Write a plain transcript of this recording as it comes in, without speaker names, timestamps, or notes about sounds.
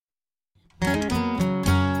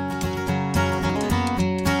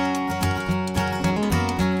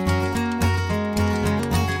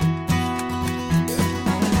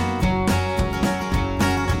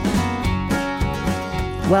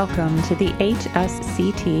Welcome to the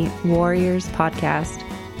HSCT Warriors podcast,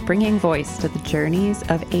 bringing voice to the journeys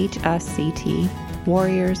of HSCT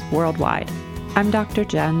warriors worldwide. I'm Dr.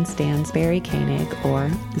 Jen Stansberry Koenig, or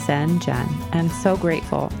Zen Jen, and so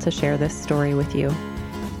grateful to share this story with you.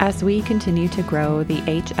 As we continue to grow the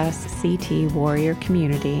HSCT warrior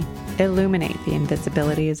community, illuminate the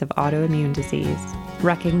invisibilities of autoimmune disease,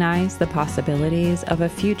 recognize the possibilities of a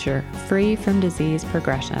future free from disease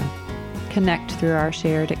progression, connect through our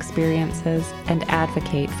shared experiences, and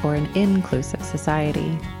advocate for an inclusive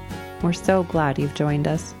society. We're so glad you've joined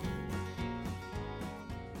us.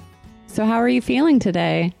 So how are you feeling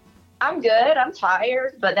today? I'm good. I'm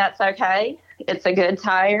tired, but that's okay. It's a good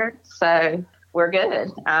tired, so we're good.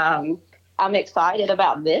 I'm excited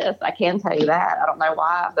about this. I can tell you that. I don't know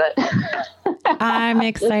why, but I'm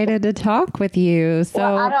excited to talk with you.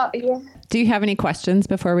 So do you have any questions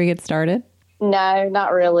before we get started? No,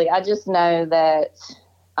 not really. I just know that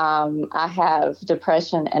I have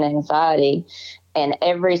depression and anxiety, and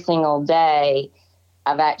every single day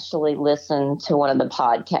I've actually listened to one of the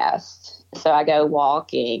podcasts. So I go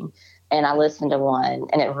walking and I listen to one,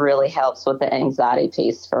 and it really helps with the anxiety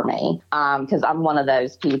piece for me, because I'm one of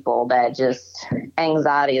those people that just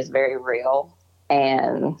anxiety is very real.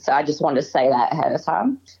 And so I just wanted to say that ahead of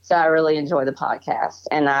time. So I really enjoy the podcast,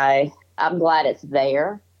 and I'm glad it's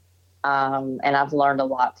there. And I've learned a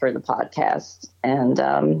lot through the podcast. And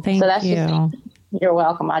Thank so that's you. Just, you're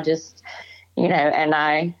welcome. I just, and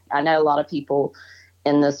I know a lot of people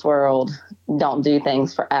in this world don't do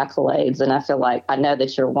things for accolades. And I feel like I know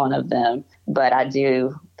that you're one of them, but I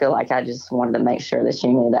do feel like I just wanted to make sure that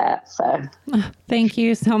you knew that. So thank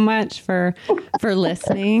you so much for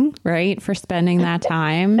listening, right? For spending that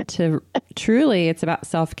time to truly, it's about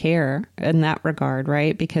self-care in that regard,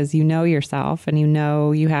 right? Because you know yourself and you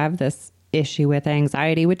know you have this issue with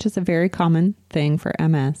anxiety, which is a very common thing for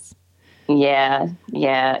MS. Yeah.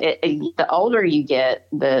 The older you get,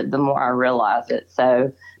 the more I realize it.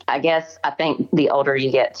 So I think the older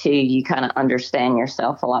you get too, you kind of understand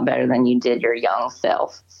yourself a lot better than you did your young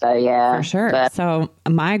self. So yeah. For sure. So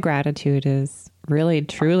my gratitude is really,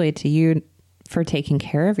 truly to you for taking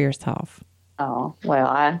care of yourself. Oh,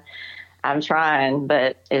 well, I'm trying,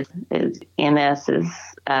 but MS is,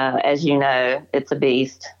 as you know, it's a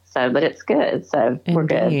beast. So, but it's good. So we're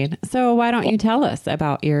good. So why don't you tell us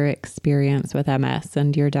about your experience with MS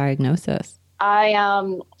and your diagnosis? I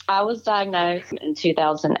was diagnosed in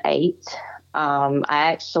 2008. In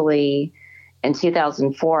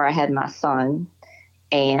 2004, I had my son,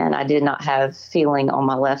 and I did not have feeling on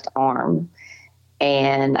my left arm.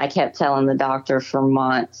 And I kept telling the doctor for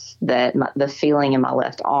months that the feeling in my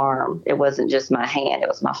left arm, it wasn't just my hand, it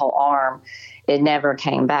was my whole arm. It never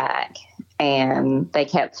came back. And they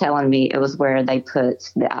kept telling me it was where they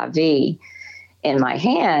put the IV in my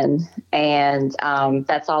hand. And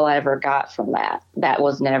that's all I ever got from that. That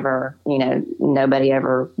was never, nobody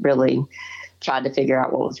ever really tried to figure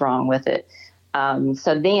out what was wrong with it.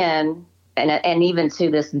 So then, and even to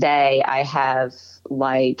this day, I have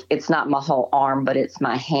it's not my whole arm, but it's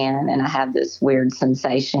my hand. And I have this weird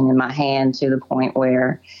sensation in my hand to the point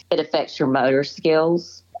where it affects your motor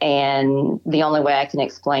skills. And the only way I can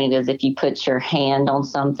explain it is if you put your hand on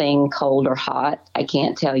something cold or hot, I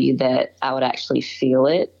can't tell you that I would actually feel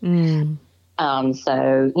it. So,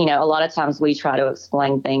 a lot of times we try to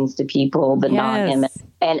explain things to people, the non-MS,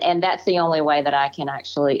 and that's the only way that I can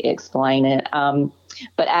actually explain it.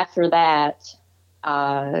 But after that,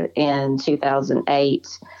 in 2008,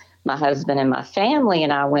 my husband and my family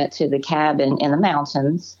and I went to the cabin in the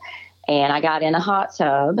mountains, and I got in a hot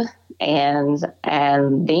tub. And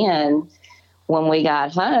then when we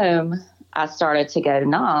got home, I started to go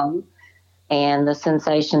numb, and the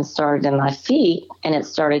sensation started in my feet, and it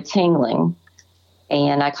started tingling.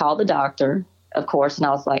 And I called the doctor, of course, and I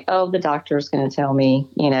was like, the doctor's going to tell me,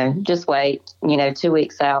 just wait, 2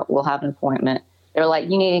 weeks out, we'll have an appointment. They're like,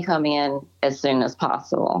 you need to come in as soon as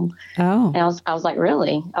possible. Oh. And I was like,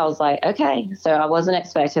 really? I was like, okay. So I wasn't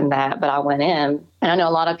expecting that, but I went in. And I know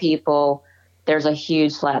a lot of people, there's a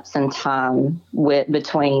huge lapse in time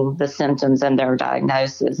between the symptoms and their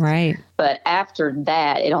diagnosis. Right. But after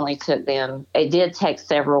that, it did take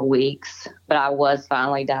several weeks, but I was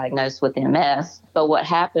finally diagnosed with MS. But what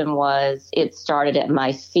happened was it started at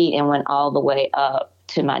my feet and went all the way up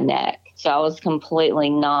to my neck. So I was completely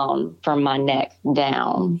numb from my neck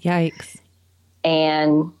down. Yikes.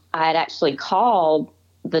 And I had actually called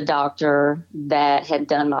the doctor that had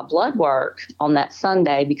done my blood work on that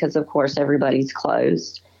Sunday because, of course, everybody's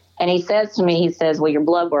closed. And he says to me, well, your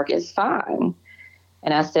blood work is fine.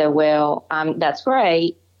 And I said, well, that's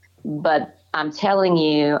great, but I'm telling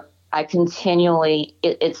you, I continually,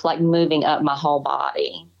 it's like moving up my whole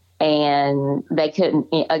body. And they couldn't,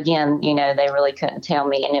 again, they really couldn't tell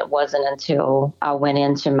me. And it wasn't until I went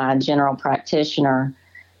into my general practitioner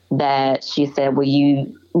that she said, we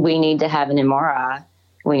need to have an MRI.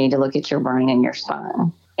 We need to look at your brain and your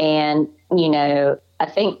spine. And, I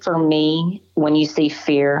think for me, when you see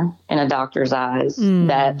fear in a doctor's eyes,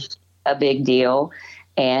 that's a big deal.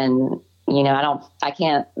 And, I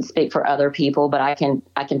can't speak for other people, but I can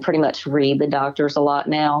pretty much read the doctors a lot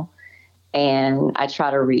now. And I try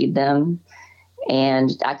to read them,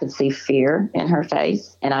 and I could see fear in her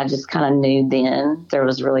face. And I just kind of knew then there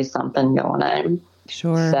was really something going on.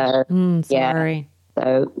 Sure. So, sorry. Yeah.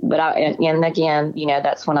 So, but and again,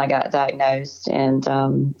 that's when I got diagnosed, and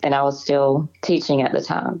I was still teaching at the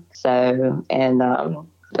time. So,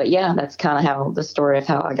 but yeah, that's kind of how the story of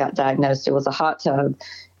how I got diagnosed. It was a hot tub.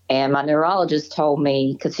 And my neurologist told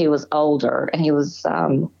me, because he was older and he was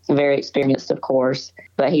very experienced, of course,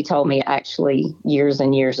 but he told me actually years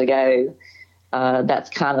and years ago, that's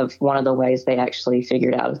kind of one of the ways they actually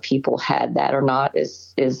figured out if people had that or not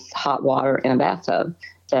is hot water in a bathtub.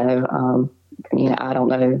 So, I don't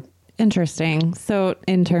know. Interesting. So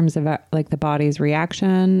in terms of like the body's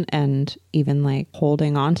reaction and even like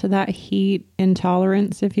holding on to that heat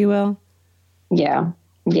intolerance, if you will. Yeah.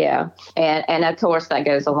 Yeah. And of course that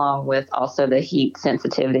goes along with also the heat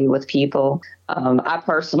sensitivity with people. I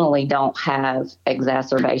personally don't have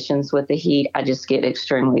exacerbations with the heat. I just get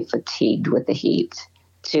extremely fatigued with the heat,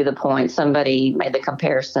 to the point somebody made the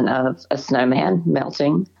comparison of a snowman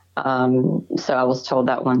melting. So I was told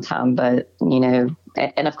that one time, but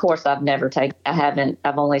and of course I've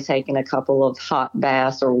only taken a couple of hot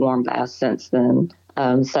baths or warm baths since then.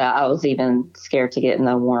 So I was even scared to get in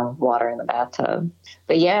the warm water in the bathtub.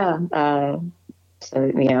 But yeah,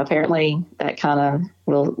 so apparently that kind of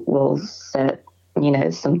will set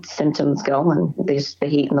some symptoms going, just the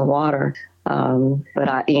heat in the water.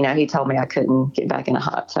 But he told me I couldn't get back in a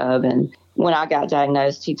hot tub. And when I got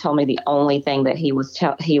diagnosed, he told me the only thing that he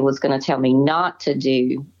was going to tell me not to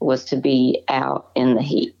do was to be out in the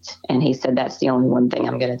heat. And he said, that's the only one thing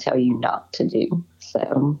I'm going to tell you not to do.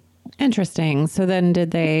 So. Interesting. So then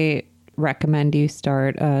did they recommend you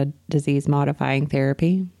start a disease-modifying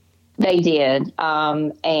therapy? They did.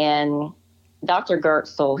 And Dr.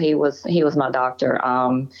 Gertzel, he was my doctor.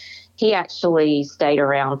 He actually stayed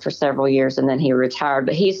around for several years and then he retired,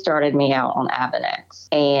 but he started me out on Avonex.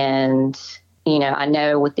 And, I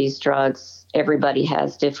know with these drugs, everybody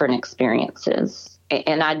has different experiences.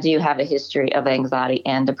 And I do have a history of anxiety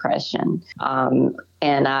and depression.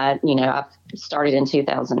 And I started in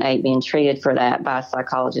 2008 being treated for that by a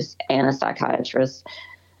psychologist and a psychiatrist.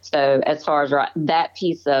 So as far as that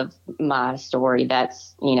piece of my story,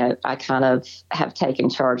 that's, I kind of have taken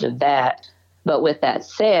charge of that. But with that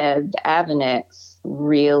said, Avonex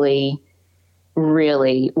really,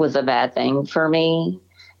 really was a bad thing for me.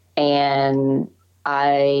 And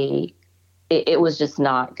it was just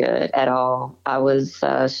not good at all. I was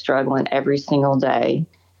struggling every single day.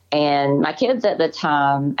 And my kids at the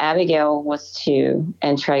time, Abigail was 2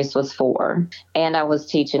 and Trace was 4. And I was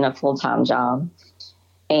teaching a full-time job.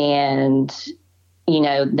 And,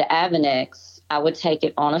 the Avonex, I would take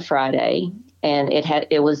it on a Friday and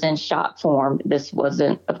it was in shot form. This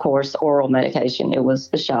wasn't, of course, oral medication. It was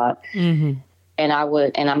the shot. Mm-hmm.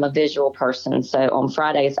 And I'm a visual person. So on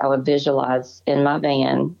Fridays, I would visualize in my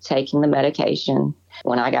van taking the medication.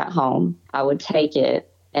 When I got home, I would take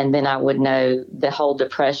it, and then I would know the whole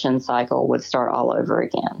depression cycle would start all over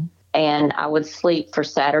again. And I would sleep for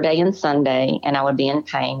Saturday and Sunday, and I would be in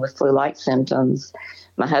pain with flu-like symptoms.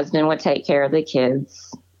 My husband would take care of the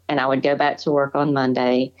kids, and I would go back to work on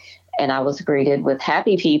Monday, and I was greeted with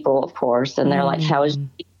happy people, of course, and they're like, how was your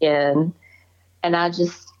weekend? And I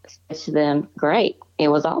just said to them, great, it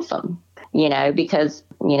was awesome, because,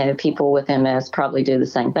 people with MS probably do the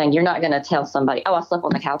same thing. You're not going to tell somebody, oh, I slept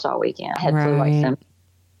on the couch all weekend. I had flu-like symptoms.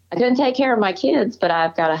 I couldn't take care of my kids, but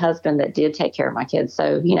I've got a husband that did take care of my kids.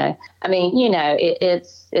 So,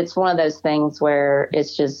 it's one of those things where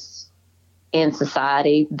it's just in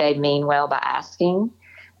society, they mean well by asking,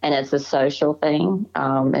 and it's a social thing,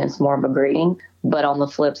 and it's more of a greeting. But on the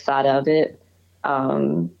flip side of it,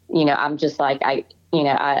 I'm just like, I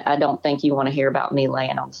don't think you want to hear about me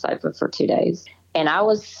laying on the sofa for 2 days. And I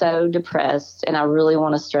was so depressed, and I really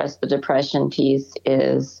want to stress the depression piece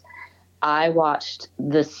is I watched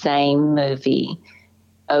the same movie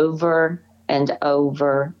over and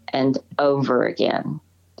over and over again.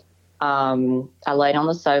 I laid on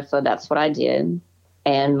the sofa. That's what I did.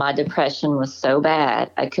 And my depression was so bad,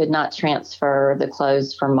 I could not transfer the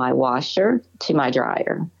clothes from my washer to my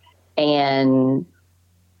dryer. And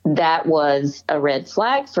that was a red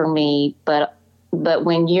flag for me. But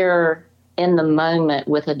when you're in the moment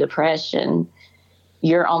with a depression,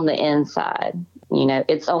 you're on the inside. You know,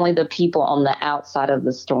 it's only the people on the outside of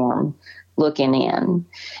the storm looking in.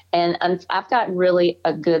 And I've got really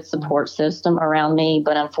a good support system around me,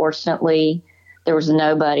 but unfortunately, there was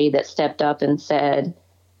nobody that stepped up and said,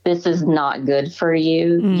 this is not good for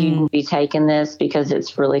you. You need to be taking this because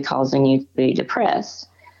it's really causing you to be depressed.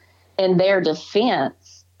 In their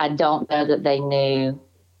defense, I don't know that they knew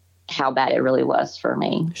how bad it really was for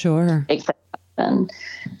me. Sure.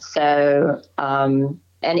 So,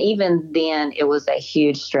 and even then, it was a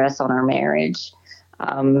huge stress on our marriage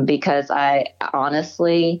because I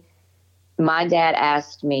honestly, my dad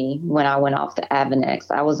asked me when I went off the Avonex,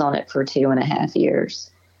 I was on it for 2.5 years.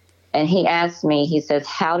 And he asked me, he says,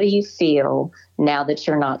 how do you feel now that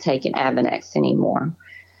you're not taking Avonex anymore?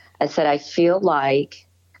 I said, I feel like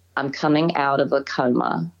I'm coming out of a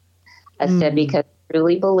coma. I said, because I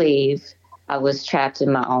really believe I was trapped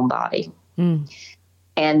in my own body. And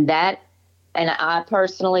I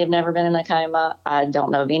personally have never been in a coma. I don't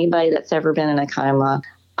know of anybody that's ever been in a coma.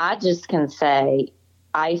 I just can say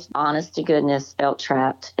I, honest to goodness, felt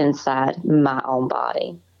trapped inside my own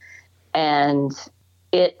body. And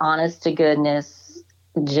it, honest to goodness,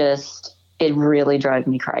 it really drove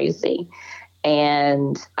me crazy.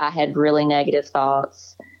 And I had really negative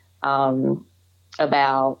thoughts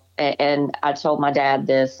about, and I told my dad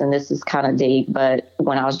this, and this is kind of deep, but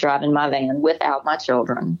when I was driving my van without my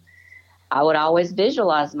children, I would always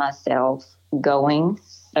visualize myself going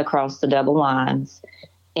across the double lines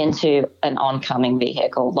into an oncoming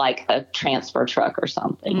vehicle, like a transfer truck or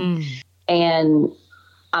something. And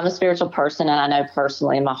I'm a spiritual person, and I know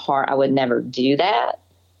personally in my heart I would never do that.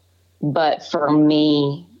 But for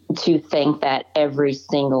me to think that every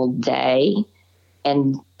single day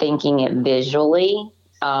and thinking it visually,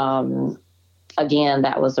 again,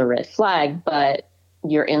 that was a red flag, but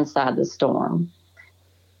you're inside the storm.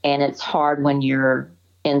 And it's hard when you're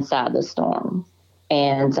inside the storm.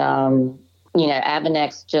 And,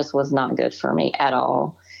 Avonex just was not good for me at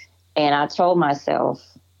all. And I told myself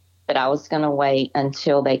that I was going to wait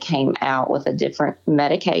until they came out with a different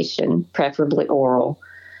medication, preferably oral,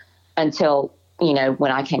 until,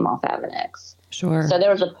 when I came off Avonex. Sure. So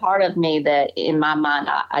there was a part of me that in my mind,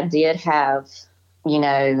 I did have,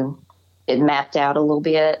 it mapped out a little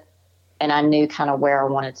bit, and I knew kind of where I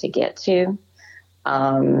wanted to get to.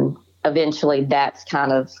 Eventually, that's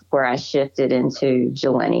kind of where I shifted into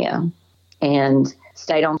Gilenya and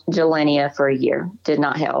stayed on Gilenya for a year. Did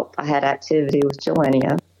not help. I had activity with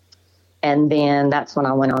Gilenya. And then that's when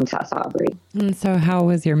I went on Tysabri. And so how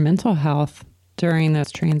was your mental health during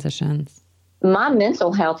those transitions? My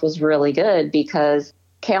mental health was really good because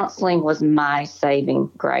counseling was my saving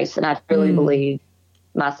grace. And I truly believe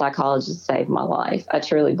my psychologist saved my life. I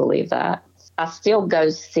truly believe that. I still go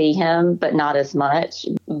see him, but not as much.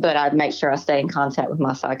 But I make sure I stay in contact with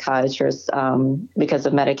my psychiatrist because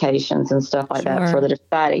of medications and stuff like that for the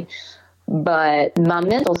anxiety. But my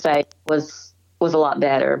mental state was a lot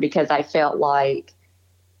better because I felt like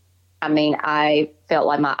my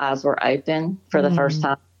eyes were open for the first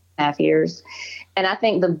time in 2.5 years. And I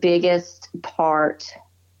think the biggest part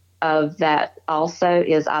of that also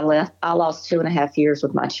is I lost 2.5 years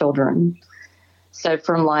with my children. So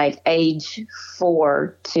from like age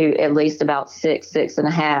 4 to at least about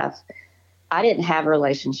 6.5, I didn't have a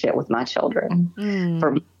relationship with my children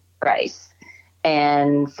for grace.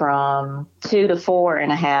 And from 2 to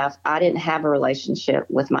 4.5, I didn't have a relationship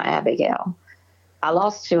with my Abigail. I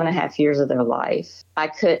lost 2.5 years of their life. I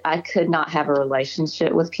could not have a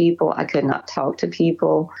relationship with people. I could not talk to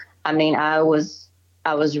people. I mean, I was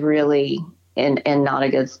really in not a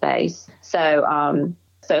good space. So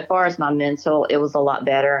as far as my mental, it was a lot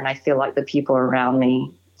better. And I feel like the people around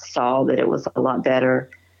me saw that it was a lot better.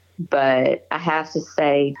 But I have to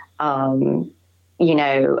say,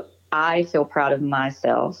 I feel proud of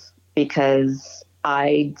myself because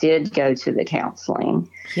I did go to the counseling.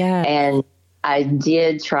 Yeah. And I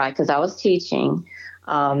did try because I was teaching.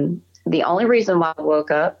 The only reason why I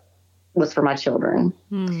woke up was for my children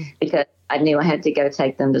because I knew I had to go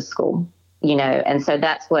take them to school, and so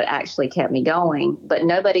that's what actually kept me going. But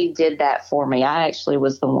nobody did that for me. I actually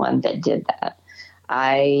was the one that did that.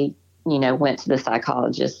 I, went to the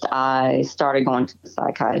psychologist. I started going to the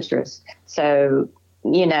psychiatrist. So,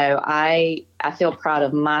 I feel proud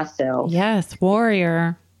of myself. Yes,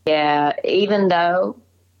 warrior. Yeah, even though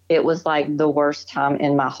it was like the worst time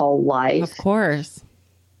in my whole life. Of course.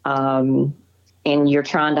 And you're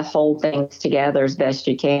trying to hold things together as best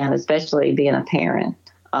you can, especially being a parent.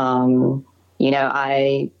 I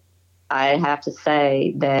I have to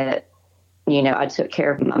say that, I took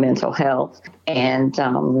care of my mental health, and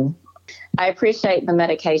I appreciate the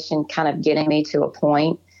medication kind of getting me to a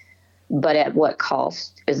point, but at what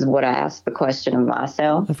cost is what I ask the question of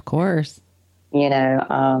myself. Of course.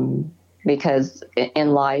 Because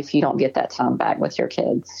in life, you don't get that time back with your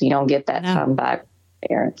kids. You don't get that time back with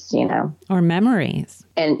parents, Or memories.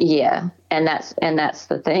 And and that's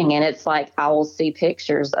the thing. And it's like, I will see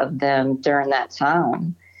pictures of them during that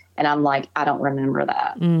time, and I'm like, I don't remember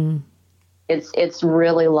that. Mm. It's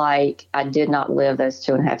really like I did not live those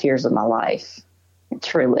 2.5 years of my life.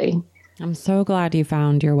 Truly. I'm so glad you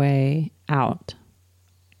found your way out.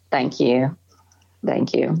 Thank you.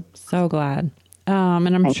 So glad.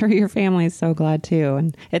 And I'm sure your family is so glad too.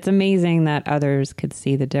 And it's amazing that others could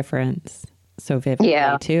see the difference so vividly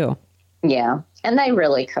too. Yeah. And they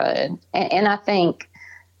really could. And I think,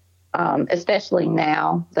 especially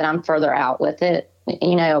now that I'm further out with it,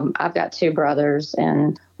 I've got 2 brothers,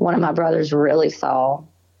 and one of my brothers really saw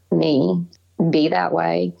me be that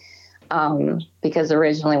way. Because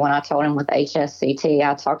originally when I told him with HSCT,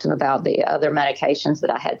 I talked to him about the other medications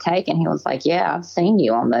that I had taken. He was like, yeah, I've seen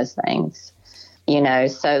you on those things,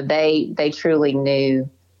 so they truly knew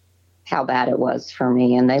how bad it was for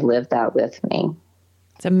me, and they lived that with me.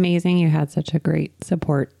 It's amazing you had such a great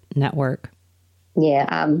support network. Yeah.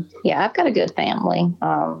 I've got a good family.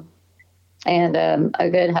 And a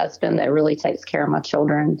good husband that really takes care of my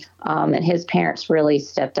children. And his parents really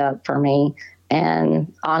stepped up for me.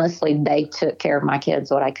 And honestly, they took care of my kids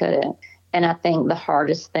what I couldn't. And I think the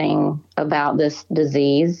hardest thing about this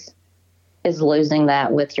disease is losing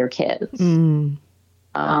that with your kids. Mm.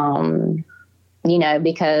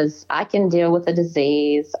 Because I can deal with the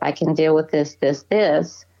disease, I can deal with this.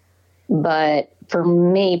 But for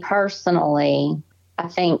me personally, I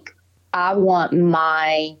think I want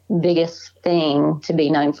my biggest thing to be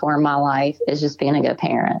known for in my life is just being a good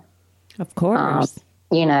parent. Of course.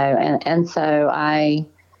 And so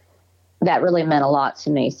that really meant a lot to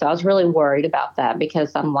me. So I was really worried about that,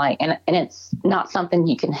 because I'm like, and it's not something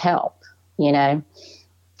you can help, but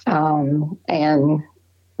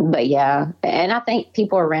yeah. And I think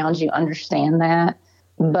people around you understand that.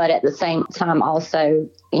 But at the same time, also,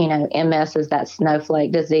 MS is that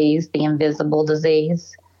snowflake disease, the invisible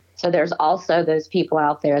disease. So there's also those people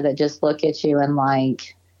out there that just look at you and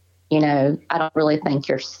like, I don't really think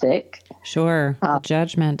you're sick. Sure.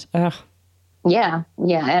 Judgment. Ugh. Yeah.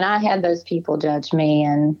 And I had those people judge me,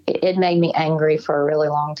 and it made me angry for a really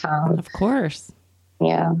long time. Of course.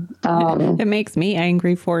 Yeah. It makes me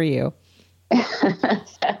angry for you.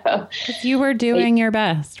 Because you were doing your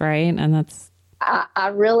best, right? And that's... I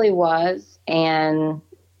really was. And,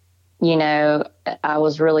 I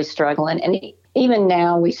was really struggling. And even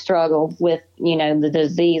now we struggle with, the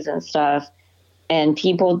disease and stuff. And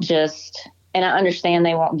people just, and I understand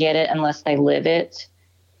they won't get it unless they live it.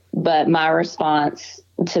 But my response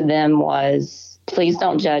to them was, please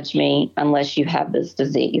don't judge me unless you have this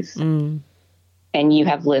disease and you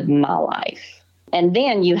have lived my life. And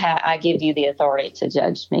then I give you the authority to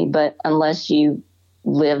judge me. But unless you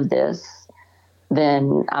live this,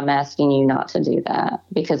 then I'm asking you not to do that,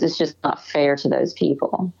 because it's just not fair to those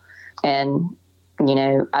people. And,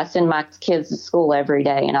 I send my kids to school every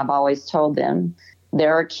day, and I've always told them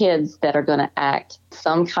there are kids that are going to act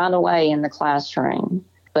some kind of way in the classroom,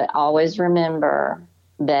 but always remember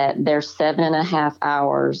that there's 7.5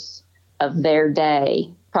 hours of their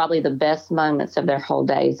day, probably the best moments of their whole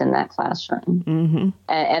days in that classroom. Mm-hmm.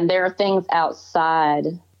 And there are things outside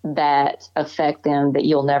that affect them that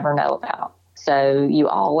you'll never know about. So you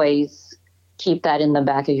always keep that in the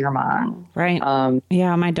back of your mind. Right.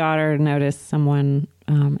 Yeah. My daughter noticed someone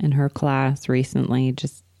in her class recently,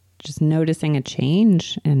 just noticing a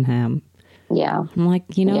change in him. Yeah. I'm like,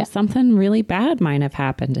 something really bad might have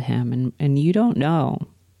happened to him, and you don't know.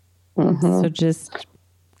 Mm-hmm. So just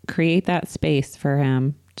create that space for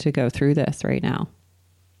him to go through this right now.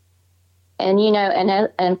 And,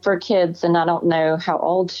 and for kids, and I don't know how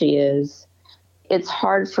old she is, it's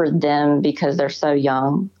hard for them because they're so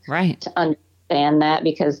young. Right. To understand that,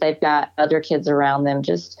 because they've got other kids around them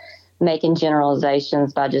just making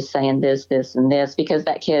generalizations by just saying this, and this, because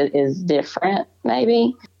that kid is different,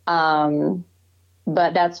 maybe.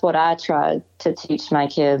 But that's what I tried to teach my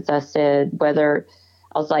kids. I said, I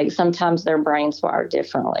was like, sometimes their brains wire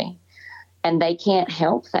differently, and they can't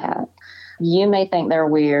help that. You may think they're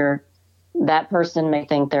weird. That person may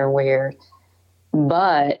think they're weird.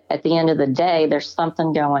 But at the end of the day, there's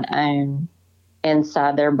something going on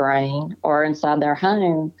inside their brain or inside their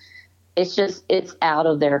home. It's out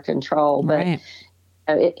of their control. But right.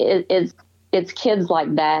 It's kids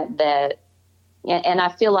like that And I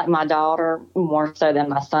feel like my daughter more so than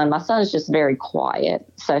my son is just very quiet.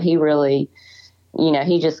 So he really,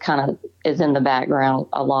 he just kind of is in the background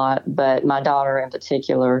a lot. But my daughter in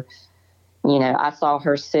particular, I saw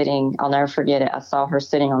her sitting, I'll never forget it. I saw her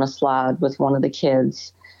sitting on a slide with one of the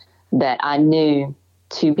kids that I knew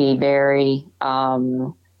to be very,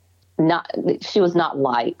 she was not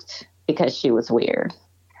liked because she was weird.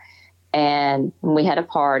 And we had a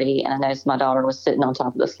party, and I noticed my daughter was sitting on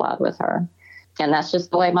top of the slide with her. And that's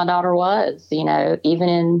just the way my daughter was. Even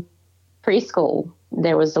in preschool,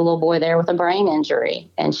 there was a little boy there with a brain injury,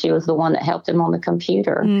 and she was the one that helped him on the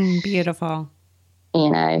computer. Beautiful.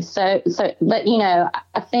 But I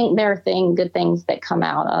think there are good things that come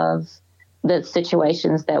out of the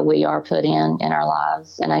situations that we are put in our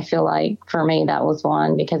lives. And I feel like for me, that was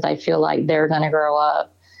one, because I feel like they're going to grow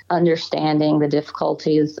up understanding the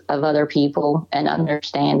difficulties of other people and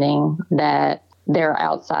understanding that there are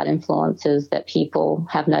outside influences that people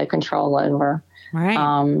have no control over. Right.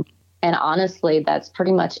 And honestly, that's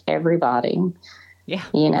pretty much everybody. Yeah.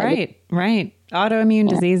 Right. Autoimmune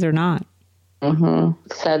disease or not. Mm-hmm.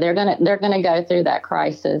 So they're gonna go through that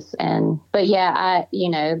crisis, but yeah,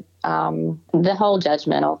 the whole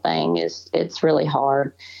judgmental thing it's really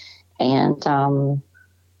hard, and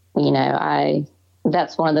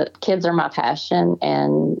that's one of the kids are my passion,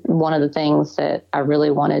 and one of the things that I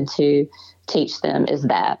really wanted to teach them is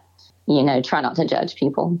that try not to judge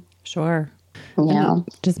people. Sure. Yeah. And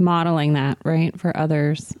just modeling that, right, for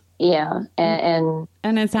others. Yeah, and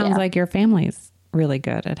it sounds like your family's really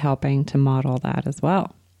good at helping to model that as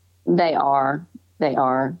well. They are.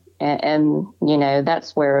 And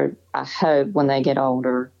that's where I hope when they get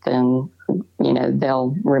older, then,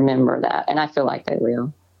 they'll remember that. And I feel like they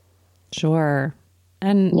will. Sure.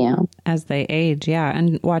 And as they age,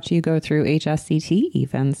 and watch you go through HSCT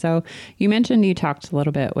even. So you mentioned you talked a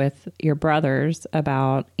little bit with your brothers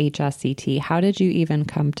about HSCT. How did you even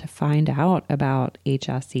come to find out about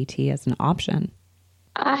HSCT as an option?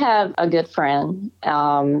 I have a good friend.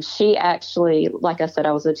 She actually, like I said,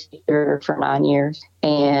 I was a teacher for 9 years,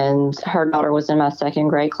 and her daughter was in my second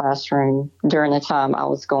grade classroom during the time I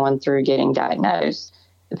was going through getting diagnosed.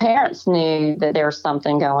 The parents knew that there was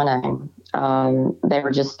something going on. They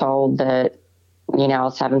were just told that, I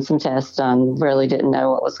was having some tests done, really didn't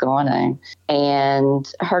know what was going on. And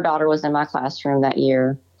her daughter was in my classroom that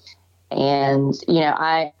year. And,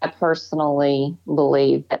 I personally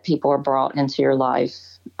believe that people are brought into your life.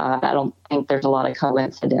 I don't think there's a lot of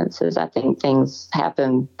coincidences. I think things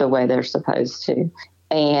happen the way they're supposed to.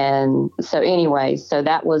 And so anyway, so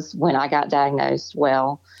that was when I got diagnosed.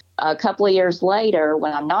 Well, a couple of years later,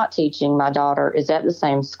 when I'm not teaching, my daughter is at the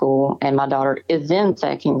same school, and my daughter is in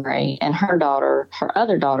second grade, and her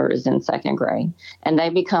other daughter is in second grade. And they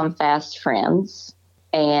become fast friends.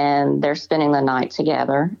 And they're spending the night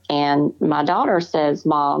together. And my daughter says,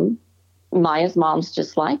 "Mom, Maya's mom's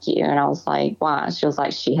just like you." And I was like, "Why?" She was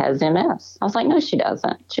like, "She has MS." I was like, "No, she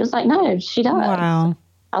doesn't." She was like, "No, she does." Wow.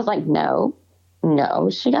 I was like, No,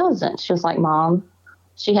 she doesn't. She was like, "Mom,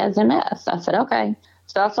 she has MS." I said, "Okay."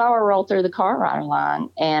 So I saw her roll through the car rider line,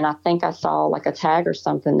 and I think I saw like a tag or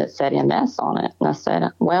something that said MS on it. And I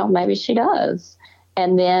said, "Well, maybe she does."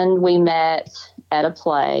 And then we met at a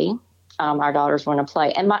play. Our daughters were in a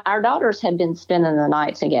play, and our daughters had been spending the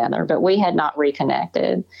night together, but we had not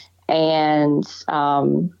reconnected. And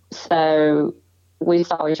so we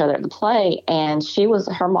saw each other at the play, and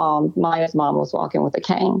Maya's mom was walking with a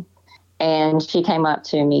cane. And she came up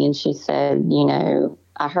to me and she said,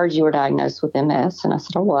 "I heard you were diagnosed with MS." And I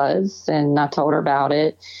said, "I was." And I told her about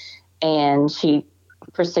it. And she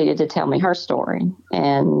proceeded to tell me her story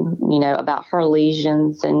and, about her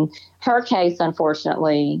lesions. And her case,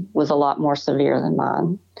 unfortunately, was a lot more severe than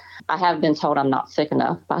mine. I have been told I'm not sick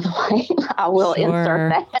enough, by the way. I will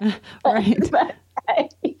insert that. Right.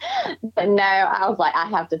 But no, I was like, I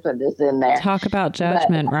have to put this in there. Talk about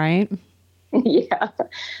judgment, right? Yeah.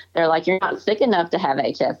 They're like, "You're not sick enough to have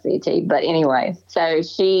HSCT." But anyway, so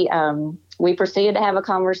we proceeded to have a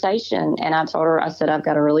conversation, and I told her, I said, "I've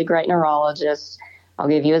got a really great neurologist. I'll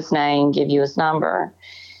give you his name, give you his number."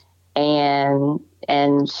 And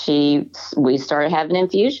we started having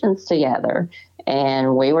infusions together,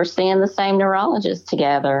 and we were seeing the same neurologist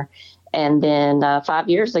together. And then 5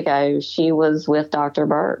 years ago, she was with Dr.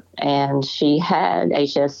 Burt, and she had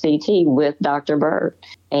HSCT with Dr. Burt.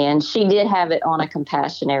 And she did have it on a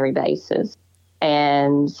compassionary basis.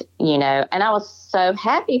 And, and I was so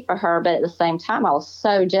happy for her, but at the same time, I was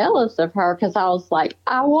so jealous of her because I was like,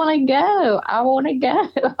 I want to go. I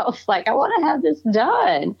was like, I want to have this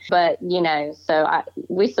done. But, so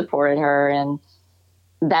we supported her, and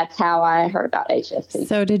that's how I heard about HSCT.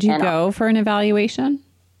 So did you go for an evaluation?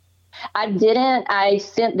 I didn't. I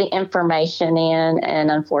sent the information in, and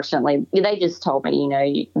unfortunately, they just told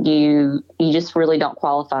me, you just really don't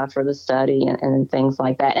qualify for the study and things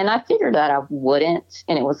like that. And I figured that I wouldn't,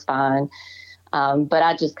 and it was fine. But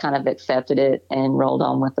I just kind of accepted it and rolled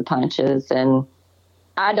on with the punches. And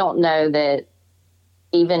I don't know that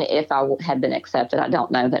even if I had been accepted, I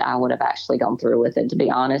don't know that I would have actually gone through with it, to be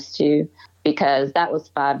honest with you, because that was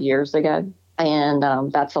 5 years ago. And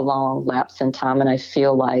that's a long lapse in time. And I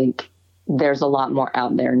feel like there's a lot more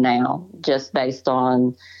out there now, just based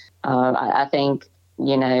on, I think,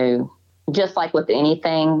 just like with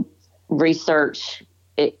anything, research,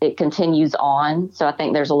 it continues on. So I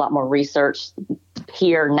think there's a lot more research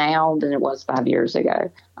here now than it was 5 years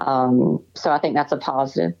ago. So I think that's a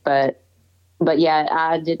positive. But yeah,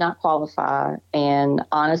 I did not qualify. And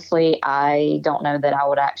honestly, I don't know that I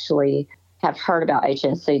would actually have heard about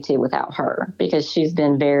HSCT without her, because she's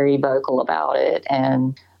been very vocal about it.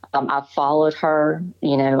 And I've followed her,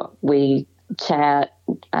 we chat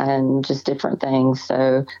and just different things.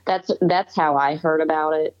 So that's how I heard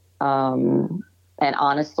about it. And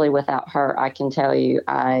honestly, without her, I can tell you,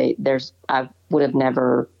 I would have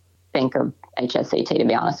never think of HSCT, to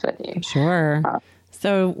be honest with you. Sure.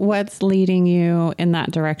 So what's leading you in that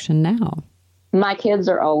direction now? My kids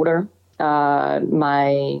are older.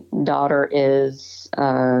 My daughter is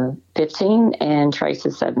 15 and Trace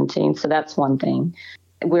is 17. So that's one thing.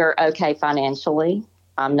 We're okay financially.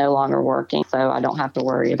 I'm no longer working, so I don't have to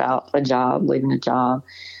worry about leaving a job.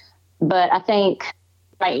 But I think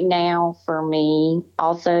right now for me,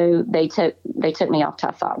 also, they took me off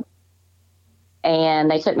Tysabri.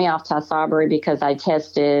 And they took me off Tysabri because I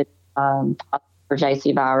tested for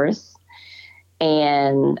JC virus.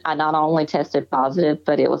 And I not only tested positive,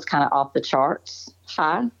 but it was kind of off the charts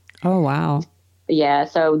high. Oh, wow. Yeah,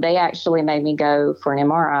 so they actually made me go for an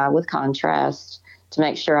MRI with contrast to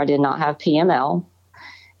make sure I did not have PML.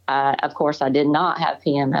 Of course, I did not have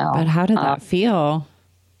PML. But how did that feel?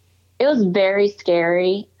 It was very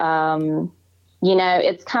scary.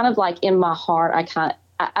 It's kind of like in my heart,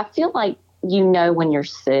 I feel like when you're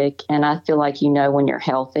sick, and I feel like when you're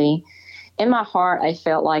healthy. In my heart, I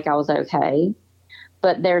felt like I was okay.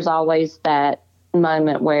 But there's always that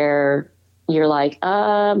moment where you're like,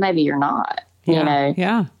 maybe you're not,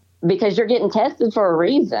 Yeah. Because you're getting tested for a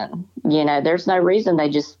reason. There's no reason they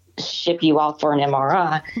just ship you off for an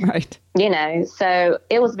MRI. Right. So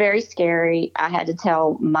it was very scary. I had to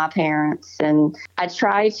tell my parents, and I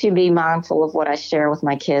try to be mindful of what I share with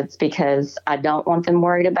my kids, because I don't want them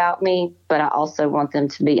worried about me, but I also want them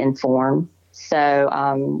to be informed.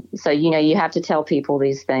 So, you have to tell people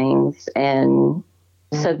these things, and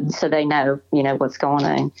so they know, what's going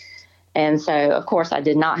on. And so, of course, I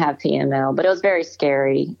did not have PML, but it was very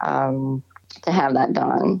scary to have that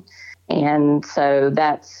done. And so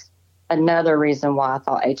that's another reason why I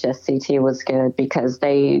thought HSCT was good, because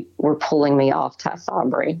they were pulling me off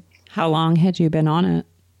Tysabri. How long had you been on it?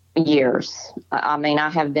 Years. I mean, I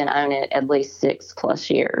have been on it at least 6+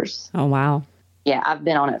 years. Oh, wow. Yeah, I've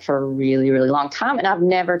been on it for a really, really long time, and I've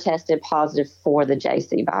never tested positive for the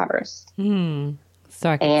JC virus. So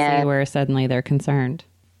I can see where suddenly they're concerned.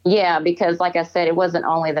 Yeah, because like I said, it wasn't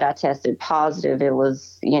only that I tested positive. It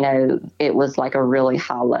was, it was like a really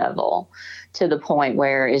high level, to the point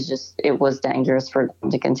where it was dangerous for them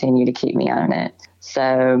to continue to keep me on it.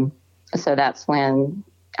 So that's when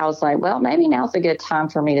I was like, well, maybe now's a good time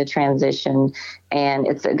for me to transition, and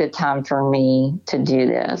it's a good time for me to do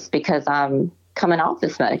this, because I'm coming off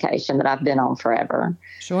this medication that I've been on forever.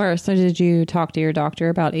 Sure. So did you talk to your doctor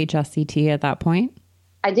about HSCT at that point?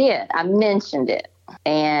 I did. I mentioned it.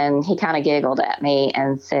 And he kind of giggled at me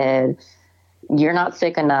and said, "You're not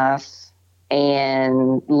sick enough,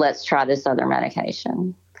 and let's try this other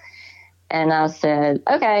medication." And I said,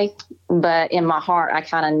 okay. But in my heart, I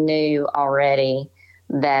kind of knew already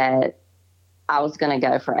that I was going to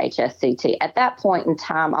go for HSCT. At that point in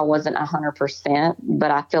time, I wasn't 100%, but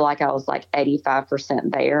I feel like I was like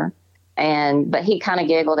 85% there. But he kind of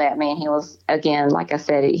giggled at me, and he was, again, like I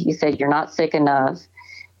said, he said, "You're not sick enough."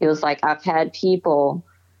 It was like, I've had people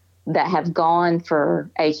that have gone for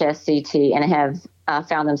HSCT and have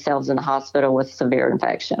found themselves in the hospital with severe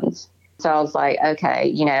infections. So I was like,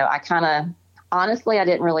 okay, I kind of, honestly, I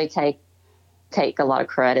didn't really take a lot of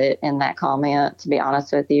credit in that comment, to be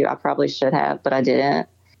honest with you. I probably should have, but I didn't.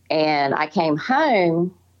 And I came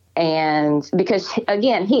home, and because,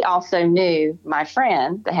 again, he also knew my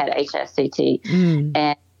friend that had HSCT.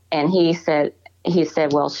 And he said,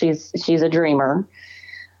 well, she's a dreamer.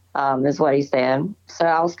 Is what he said. So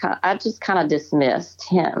I just kind of dismissed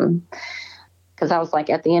him. Because I was like,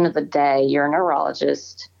 at the end of the day, you're a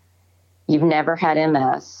neurologist. You've never had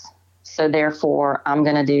MS. So therefore, I'm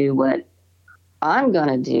going to do what I'm going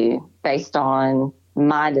to do based on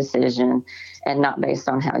my decision and not based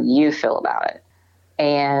on how you feel about it.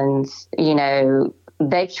 And,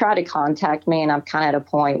 they've tried to contact me, and I'm kind of at a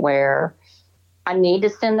point where I need to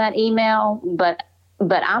send that email, but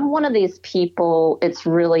I'm one of these people, it's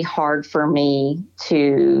really hard for me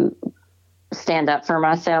to stand up for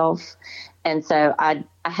myself. And so I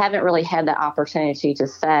haven't really had the opportunity to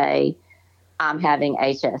say I'm having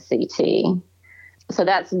HSCT. So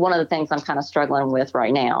that's one of the things I'm kind of struggling with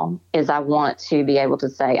right now, is I want to be able to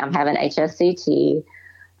say I'm having HSCT.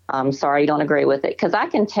 I'm sorry you don't agree with it. Because I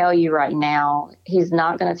can tell you right now, he's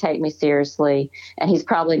not going to take me seriously, and he's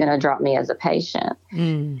probably going to drop me as a patient.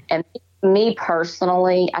 And me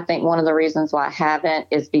personally, I think one of the reasons why I haven't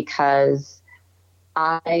is because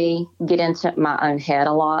I get into my own head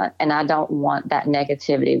a lot, and I don't want that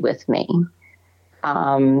negativity with me.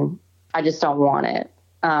 I just don't want it.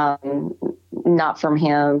 Not from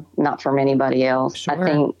him, not from anybody else. Sure. I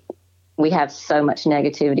think we have so much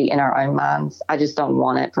negativity in our own minds. I just don't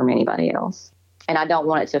want it from anybody else. And I don't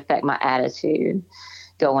want it to affect my attitude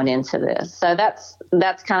going into this. So that's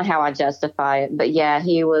kind of how I justify it. But yeah,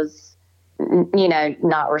 he was,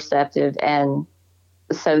 not receptive. And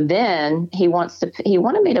so then he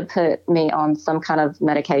wanted me to put me on some kind of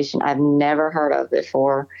medication I've never heard of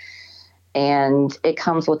before. And it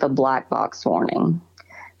comes with a black box warning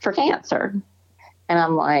for cancer. And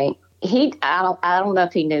I'm like, I don't know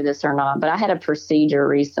if he knew this or not, but I had a procedure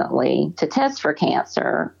recently to test for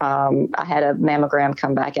cancer. I had a mammogram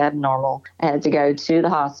come back abnormal. I had to go to the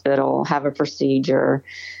hospital, have a procedure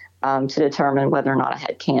to determine whether or not I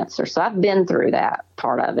had cancer. So I've been through that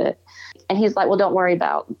part of it. And he's like, well, don't worry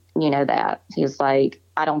about, that. He's like,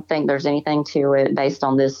 I don't think there's anything to it based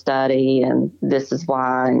on this study, and this is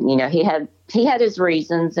why. And, he had his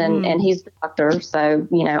reasons, and he's the doctor. So,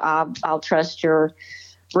 I'll trust your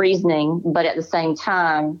reasoning. But at the same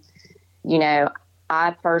time,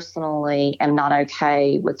 I personally am not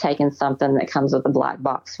okay with taking something that comes with a black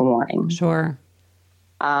box warning. Sure.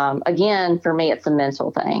 Again, for me, it's a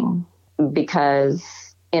mental thing,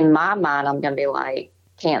 because in my mind, I'm going to be like,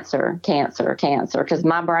 cancer, because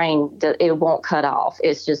my brain, it won't cut off.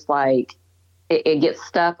 It's just like it gets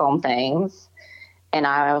stuck on things. And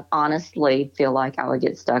I honestly feel like I would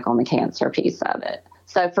get stuck on the cancer piece of it.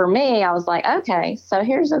 So for me, I was like, okay, so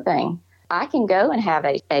here's the thing. I can go and have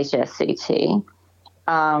HSCT,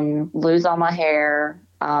 lose all my hair.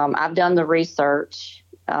 I've done the research.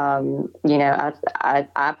 I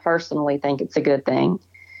personally think it's a good thing.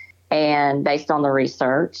 And based on the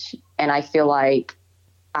research, and I feel like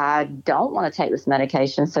I don't want to take this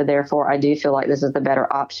medication. So therefore, I do feel like this is the better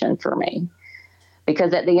option for me.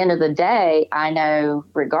 Because at the end of the day, I know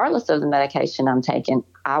regardless of the medication I'm taking,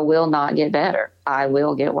 I will not get better. I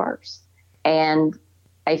will get worse. And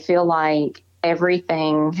I feel like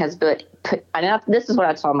everything has put this is what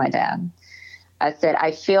I told my dad. I said,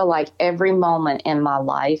 I feel like every moment in my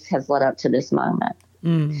life has led up to this moment.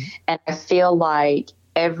 And I feel like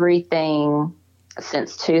everything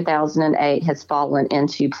since 2008 has fallen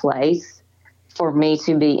into place for me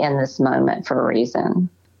to be in this moment for a reason.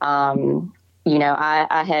 You and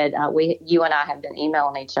I have been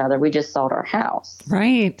emailing each other. We just sold our house.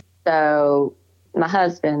 Right. So my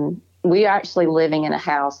husband, we are actually living in a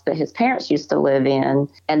house that his parents used to live in,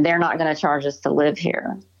 and they're not going to charge us to live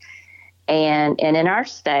here. And in our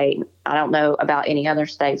state, I don't know about any other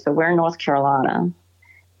states, but we're in North Carolina.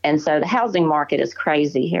 And so the housing market is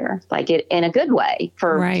crazy here, like it in a good way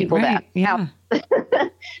for people that,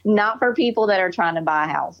 not for people that are trying to buy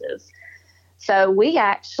houses. So we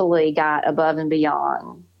actually got above and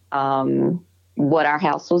beyond what our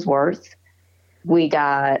house was worth. We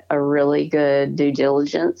got a really good due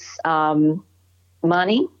diligence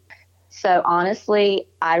money. So honestly,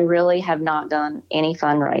 I really have not done any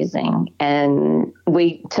fundraising. And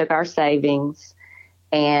we took our savings.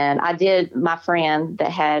 And my friend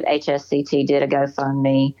that had HSCT did a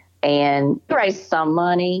GoFundMe and raised some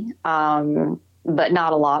money, but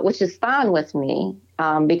not a lot, which is fine with me.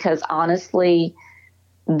 Because honestly,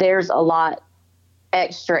 there's a lot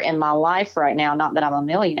extra in my life right now. Not that I'm a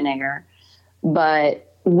millionaire,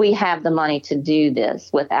 but we have the money to do this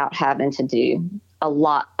without having to do a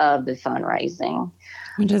lot of the fundraising.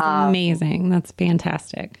 Which is amazing. That's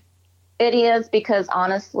fantastic. It is, because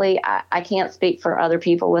honestly, I can't speak for other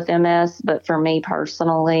people with MS, but for me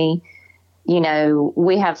personally,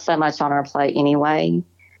 we have so much on our plate anyway.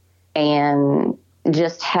 And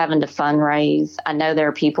just having to fundraise, I know there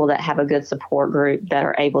are people that have a good support group that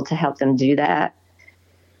are able to help them do that.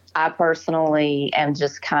 I personally am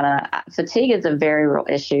just kind of, fatigue is a very real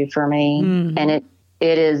issue for me. And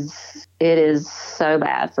it is so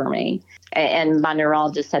bad for me. And my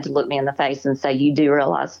neurologist had to look me in the face and say, you do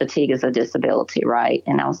realize fatigue is a disability, right?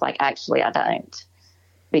 And I was like, actually, I don't.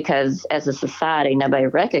 Because as a society, nobody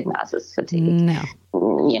recognizes fatigue. No.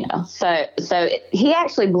 So he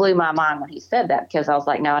actually blew my mind when he said that, because I was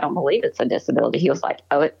like, no, I don't believe it's a disability. He was like,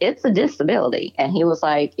 oh, it's a disability. And he was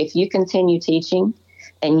like, if you continue teaching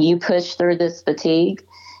and you push through this fatigue,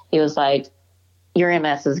 he was like, your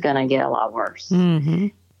MS is going to get a lot worse. Mm-hmm.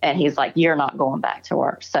 And he's like, you're not going back to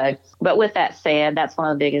work. So, but with that said, that's one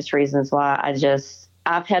of the biggest reasons why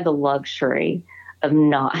I've had the luxury of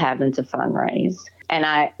not having to fundraise.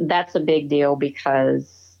 And that's a big deal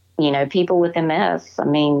because, people with MS,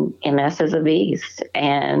 MS is a beast,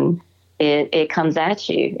 and it comes at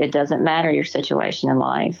you. It doesn't matter your situation in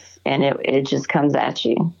life, and it just comes at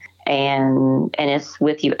you. And it's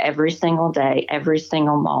with you every single day, every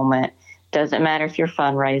single moment. Doesn't matter if you're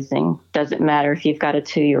fundraising. Doesn't matter if you've got a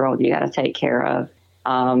 2-year-old you got to take care of.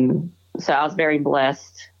 So I was very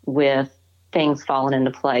blessed with things falling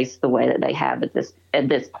into place the way that they have at this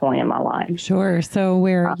point in my life. Sure. So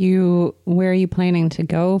where are you planning to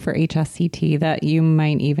go for HSCT that you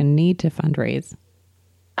might even need to fundraise?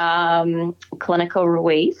 Clinical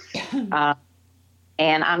Ruiz.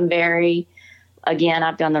 And I've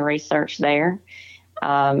done the research there.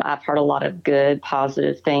 I've heard a lot of good,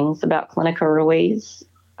 positive things about Clinical Ruiz.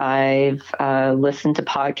 I've listened to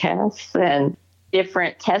podcasts and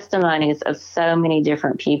different testimonies of so many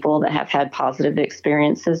different people that have had positive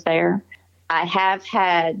experiences there. I have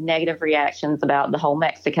had negative reactions about the whole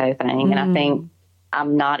Mexico thing, and I think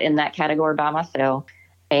I'm not in that category by myself.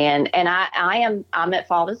 And I'm at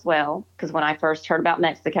fault as well, because when I first heard about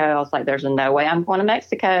Mexico, I was like, there's no way I'm going to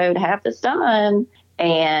Mexico to have this done.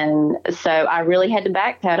 And so I really had to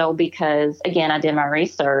backpedal because, again, I did my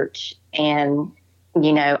research, and,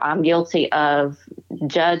 I'm guilty of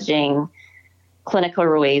judging Clinical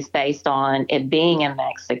Ruiz based on it being in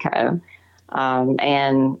Mexico.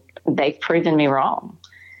 And they've proven me wrong.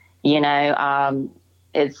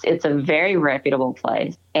 It's a very reputable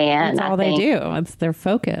place. And that's all they do. It's their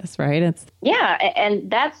focus, right? And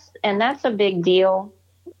that's a big deal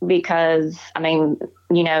because,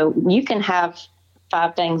 you can have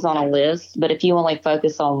 5 things on a list, but if you only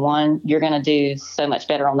focus on one, you're going to do so much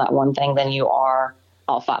better on that one thing than you are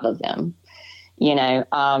all 5 of them,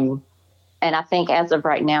 and I think as of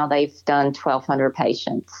right now, they've done 1,200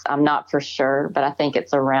 patients. I'm not for sure, but I think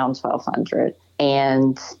it's around 1,200.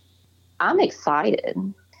 And I'm excited.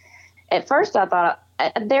 At first, I thought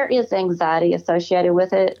there is anxiety associated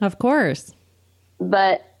with it. Of course.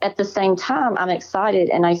 But at the same time, I'm excited,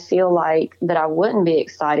 and I feel like that I wouldn't be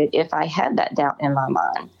excited if I had that doubt in my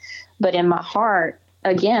mind. But in my heart,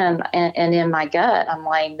 again, and in my gut, I'm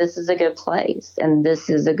like, this is a good place, and this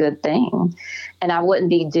is a good thing. And I wouldn't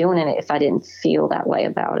be doing it if I didn't feel that way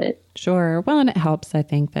about it. Sure. Well, and it helps, I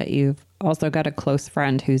think, that you've also got a close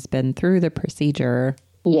friend who's been through the procedure.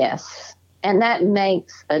 Yes. And that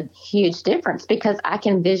makes a huge difference because I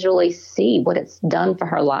can visually see what it's done for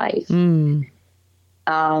her life.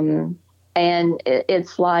 And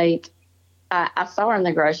it's like, I saw her in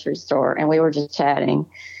the grocery store and we were just chatting.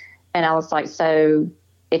 And I was like, so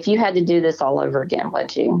if you had to do this all over again,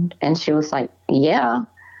 would you? And she was like, yeah.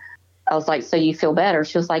 I was like, so you feel better?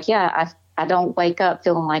 She was like, yeah, I don't wake up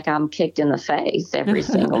feeling like I'm kicked in the face every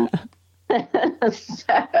single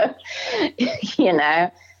so,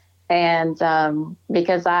 and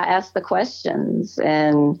because I asked the questions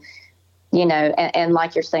and, and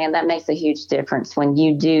like you're saying, that makes a huge difference when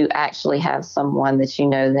you do actually have someone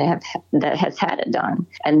that that has had it done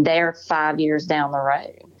and they're 5 years down the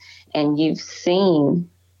road and you've seen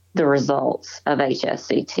the results of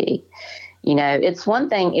HSCT. It's one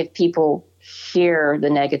thing if people hear the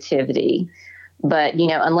negativity, but,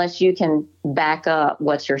 unless you can back up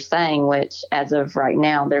what you're saying, which as of right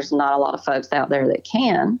now, there's not a lot of folks out there that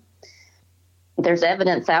can, there's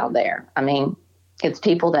evidence out there. It's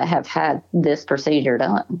people that have had this procedure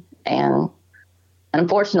done. And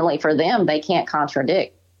unfortunately for them, they can't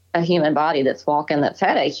contradict a human body that's walking that's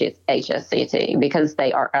had HSCT because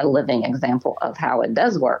they are a living example of how it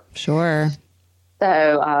does work. Sure.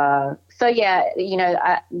 So yeah,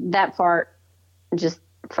 that part just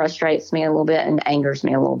frustrates me a little bit and angers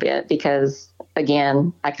me a little bit because,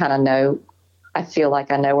 again, I feel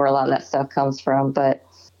like I know where a lot of that stuff comes from. But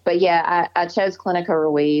yeah, I chose Clinical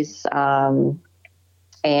Ruiz.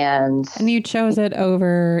 And you chose it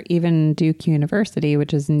over even Duke University,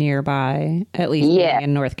 which is nearby, at least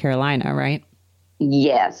in North Carolina, right?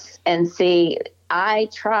 Yes. And see, I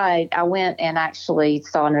went and actually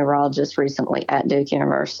saw a neurologist recently at Duke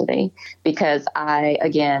University because I,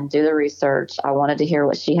 again, do the research. I wanted to hear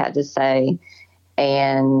what she had to say.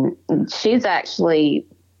 And she's actually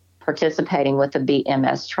participating with the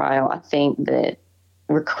BMS trial. I think that,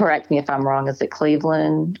 correct me if I'm wrong, is it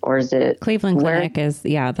Cleveland or is it? Cleveland Clinic is,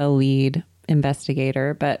 the lead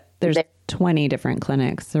investigator, but there's 20 different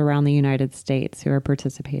clinics around the United States who are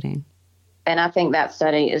participating. And I think that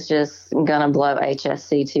study is just going to blow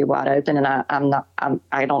HSCT wide open. And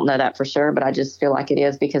I don't know that for sure, but I just feel like it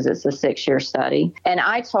is because it's a 6-year study. And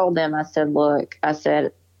I told them, I said, look,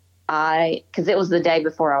 because it was the day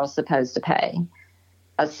before I was supposed to pay.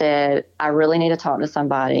 I said, I really need to talk to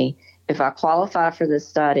somebody. If I qualify for this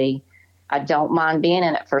study, I don't mind being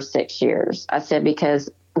in it for 6 years. I said, because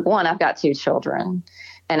one, I've got 2 children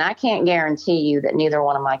and I can't guarantee you that neither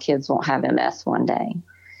one of my kids won't have MS one day.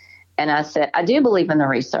 And I said, I do believe in the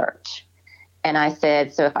research. And I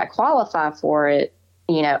said, so if I qualify for it,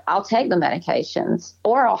 I'll take the medications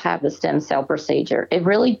or I'll have the stem cell procedure.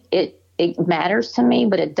 It matters to me,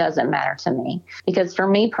 but it doesn't matter to me. Because for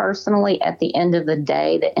me personally, at the end of the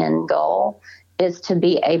day, the end goal is to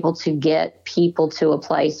be able to get people to a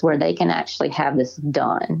place where they can actually have this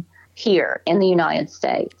done here in the United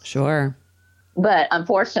States. Sure. But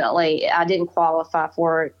unfortunately, I didn't qualify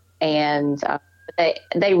for it. And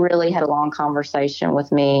they really had a long conversation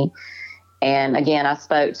with me. And again, I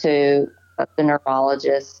spoke to the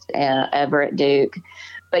neurologist ever at Duke.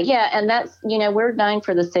 But yeah, and that's, we're known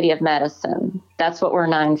for the city of medicine. That's what we're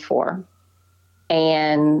known for.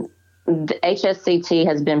 And the HSCT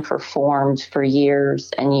has been performed for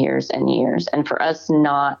years and years and years. And for us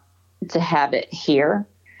not to have it here,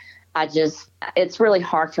 it's really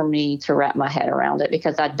hard for me to wrap my head around it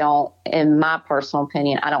because in my personal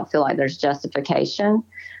opinion, I don't feel like there's justification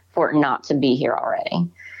for it not to be here already.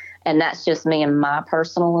 And that's just me in my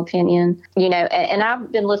personal opinion, and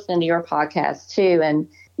I've been listening to your podcast too. And,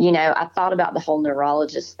 I thought about the whole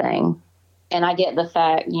neurologist thing and I get the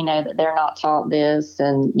fact, that they're not taught this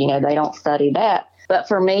and, they don't study that. But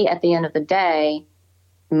for me, at the end of the day,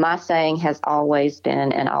 my saying has always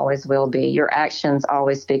been and always will be, your actions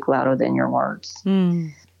always speak louder than your words.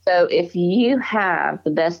 Mm. So if you have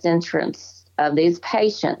the best interests of these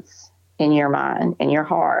patients in your mind, in your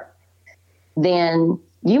heart, then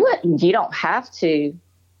you don't have to,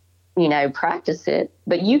 practice it,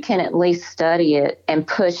 but you can at least study it and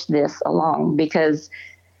push this along because,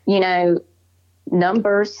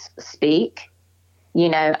 numbers speak,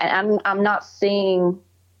 and I'm not seeing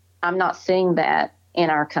that in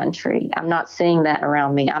our country. I'm not seeing that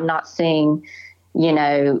around me. I'm not seeing,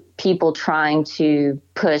 people trying to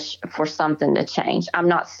push for something to change. I'm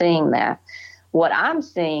not seeing that. What I'm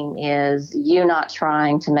seeing is you not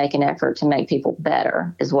trying to make an effort to make people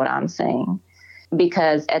better is what I'm seeing.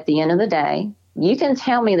 Because at the end of the day, you can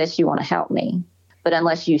tell me that you want to help me, but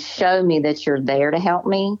unless you show me that you're there to help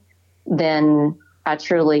me, then I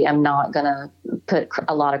truly am not going to put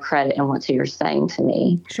a lot of credit in what you're saying to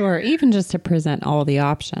me. Sure. Even just to present all the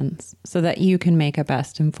options so that you can make a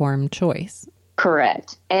best informed choice.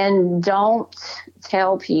 Correct. And don't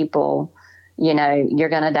tell people, you're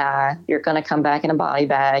going to die. You're going to come back in a body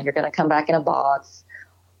bag. You're going to come back in a box,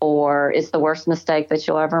 or it's the worst mistake that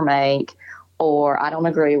you'll ever make, or I don't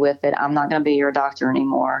agree with it. I'm not going to be your doctor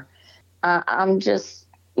anymore. I'm just,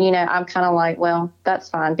 I'm kind of like, well, that's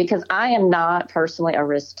fine, because I am not personally a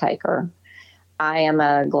risk taker. I am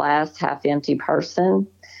a glass half empty person.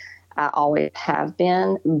 I always have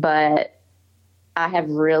been, but I have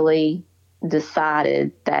really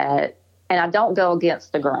decided that, and I don't go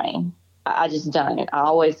against the grain. I just don't. I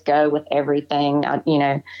always go with everything,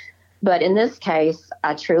 but in this case,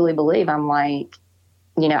 I truly believe I'm like,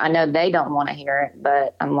 I know they don't want to hear it,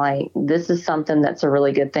 but I'm like, this is something that's a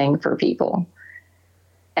really good thing for people.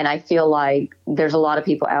 And I feel like there's a lot of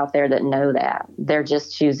people out there that know that. They're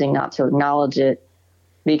just choosing not to acknowledge it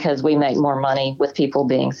because we make more money with people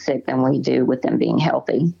being sick than we do with them being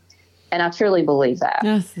healthy. And I truly believe that.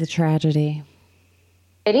 That's the tragedy.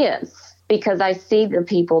 It is, because I see the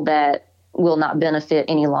people that will not benefit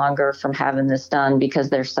any longer from having this done because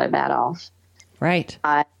they're so bad off. Right.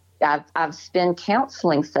 I've spent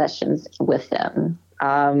counseling sessions with them.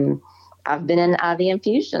 I've been in the IV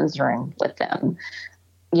infusions room with them,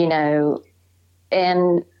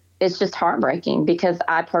 and it's just heartbreaking because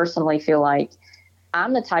I personally feel like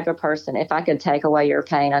I'm the type of person, if I could take away your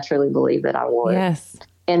pain, I truly believe that I would. Yes.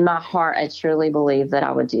 In my heart, I truly believe that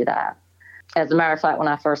I would do that. As a matter of fact, when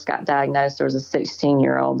I first got diagnosed, there was a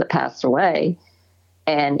 16-year-old that passed away.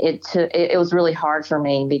 And it was really hard for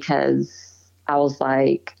me because I was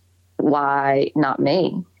like, why not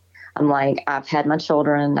me? I'm like, I've had my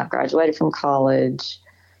children. I've graduated from college.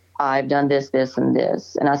 I've done this, this, and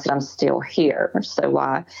this. And I said, I'm still here. So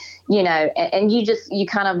why, and you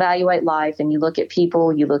kind of evaluate life, and you look at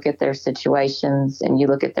people, you look at their situations, and you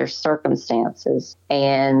look at their circumstances.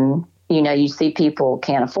 And, you see people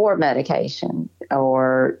can't afford medication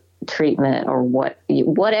or treatment or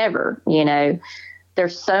whatever,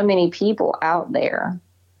 there's so many people out there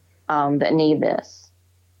that need this.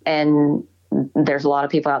 And there's a lot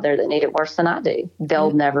of people out there that need it worse than I do.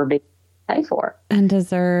 They'll never be pay for it. And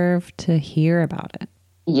deserve to hear about it.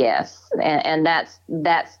 Yes. And that's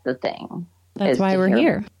the thing. That's why we're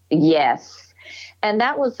here. Yes. And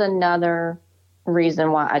that was another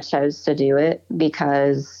reason why I chose to do it,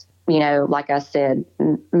 because, like I said,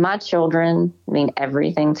 my children mean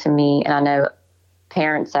everything to me. And I know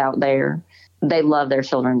parents out there, they love their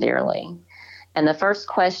children dearly. And the first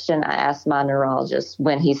question I asked my neurologist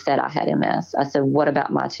when he said I had MS, I said, what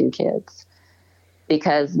about my 2 kids?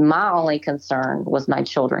 Because my only concern was my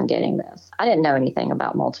children getting this. I didn't know anything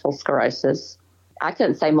about multiple sclerosis. I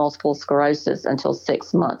couldn't say multiple sclerosis until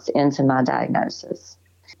 6 months into my diagnosis.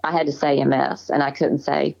 I had to say MS, and I couldn't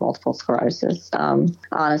say multiple sclerosis.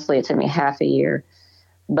 Honestly, it took me half a year.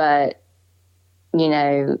 But,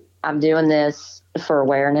 I'm doing this for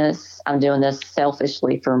awareness. I'm doing this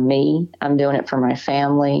selfishly for me. I'm doing it for my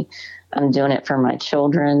family. I'm doing it for my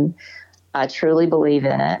children. I truly believe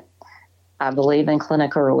in it. I believe in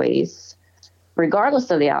Clinica Ruiz, regardless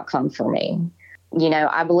of the outcome for me.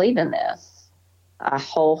 I believe in this. I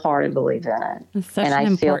wholeheartedly believe in it. It's such an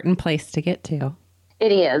important place to get to.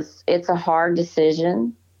 It is. It's a hard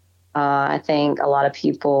decision. I think a lot of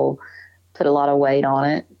people put a lot of weight on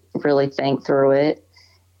it, really think through it,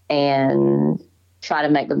 and try to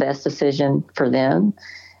make the best decision for them.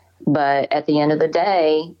 But at the end of the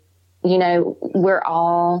day, we're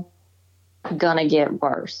all going to get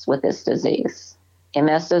worse with this disease.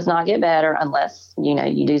 MS does not get better unless,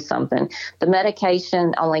 you do something. The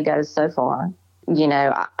medication only goes so far.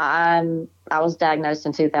 I was diagnosed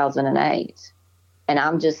in 2008, and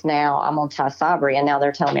I'm on Tysabri, and now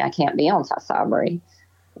they're telling me I can't be on Tysabri.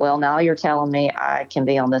 Well, now you're telling me I can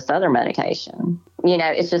be on this other medication.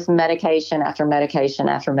 It's just medication after medication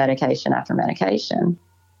after medication after medication.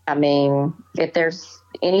 I mean, if there's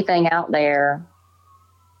anything out there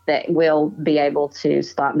that will be able to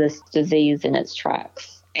stop this disease in its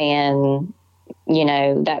tracks. And,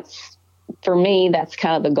 that's, for me, that's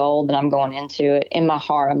kind of the goal that I'm going into it. In my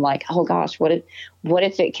heart, I'm like, oh gosh, what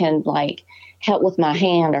if it can help with my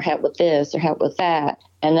hand, or help with this, or help with that?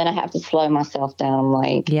 And then I have to slow myself down. I'm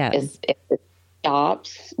like, yes. If it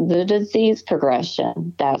stops the disease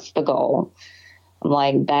progression, that's the goal. I'm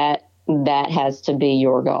like, that has to be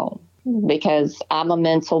your goal. Because I'm a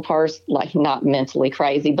mental person, not mentally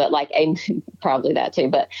crazy, but probably that too,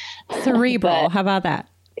 but cerebral. How about that?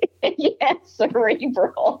 Yes,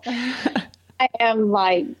 cerebral. I am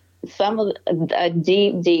a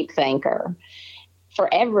deep, deep thinker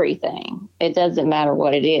for everything. It doesn't matter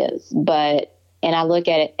what it is, and I look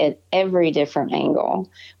at it at every different angle.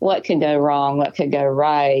 What could go wrong? What could go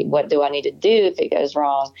right? What do I need to do if it goes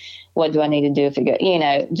wrong? What do I need to do if it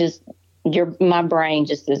goes, my brain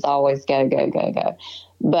just is always go, go, go, go.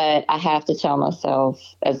 But I have to tell myself,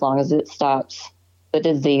 as long as it stops the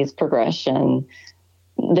disease progression,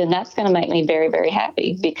 then that's going to make me very, very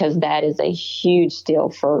happy, because that is a huge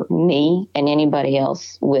deal for me and anybody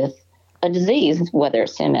else with a disease, whether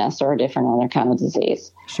it's MS or a different other kind of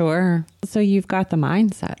disease. Sure. So you've got the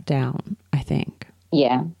mindset down, I think.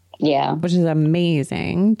 Yeah. Yeah. Which is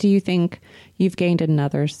amazing. Do you think you've gained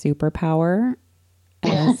another superpower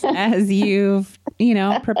as you've,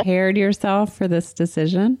 prepared yourself for this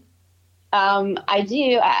decision? I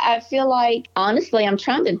do. I feel like, honestly, I'm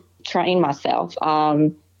trying to train myself.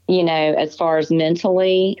 As far as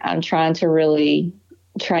mentally, I'm trying to really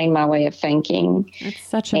train my way of thinking. It's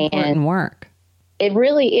such important work. It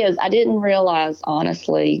really is. I didn't realize,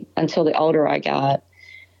 honestly, until the older I got,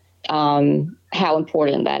 how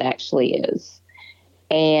important that actually is.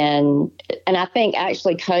 And I think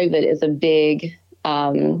actually COVID is a big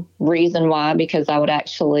reason why, because I would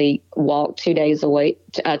actually walk 2 days a week,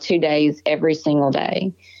 2 days every single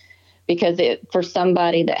day. Because for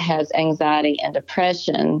somebody that has anxiety and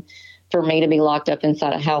depression, for me to be locked up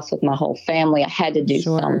inside a house with my whole family, I had to do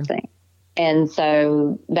something. And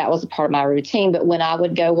so that was a part of my routine. But when I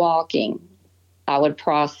would go walking, I would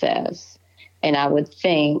process and I would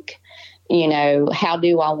think, how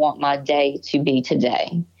do I want my day to be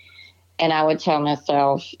today? And I would tell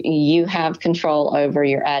myself, you have control over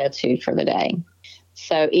your attitude for the day.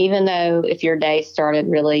 So even though if your day started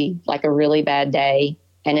really like a really bad day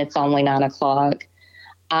and it's only 9 o'clock,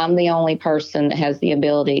 I'm the only person that has the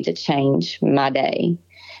ability to change my day,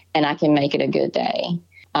 and I can make it a good day.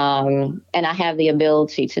 And I have the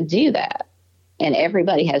ability to do that. And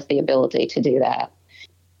everybody has the ability to do that.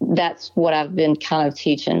 That's what I've been kind of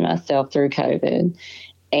teaching myself through COVID.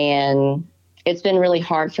 And it's been really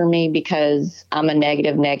hard for me because I'm a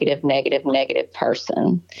negative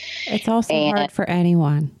person. It's also hard for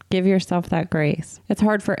anyone. Give yourself that grace. It's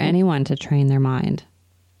hard for anyone to train their mind.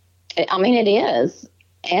 I mean, it is.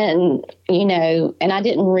 And, and I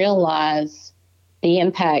didn't realize the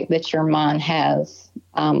impact that your mind has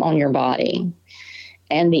on your body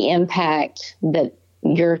and the impact that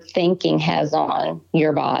your thinking has on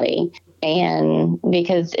your body. And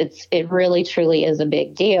because it really, truly is a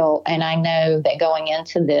big deal. And I know that going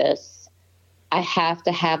into this, I have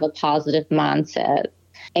to have a positive mindset,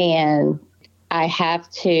 and I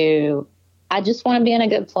just want to be in a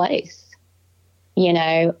good place, and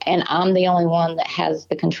I'm the only one that has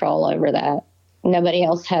the control over that. Nobody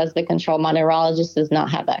else has the control. My neurologist does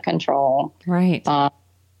not have that control. Right.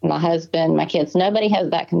 My husband, my kids, nobody has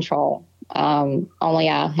that control. Only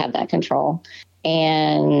I have that control.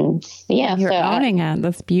 And yeah, you're owning it.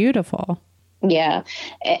 That's beautiful. Yeah.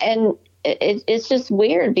 And it's just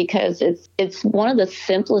weird because it's one of the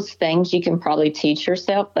simplest things you can probably teach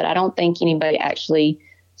yourself, but I don't think anybody actually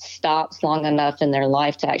stops long enough in their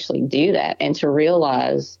life to actually do that and to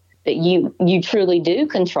realize that you truly do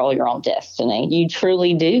control your own destiny. You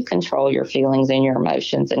truly do control your feelings and your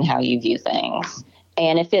emotions and how you view things.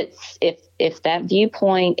 And if that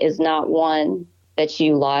viewpoint is not one that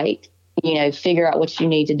you like, figure out what you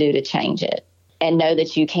need to do to change it and know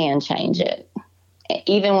that you can change it.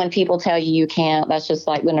 Even when people tell you can't, that's just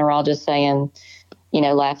like the neurologist saying,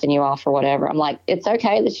 laughing you off or whatever. I'm like, it's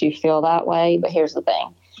okay that you feel that way, but here's the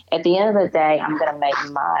thing. At the end of the day, I'm going to make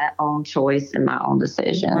my own choice and my own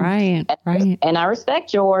decision. Right, right. And I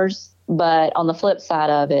respect yours, but on the flip side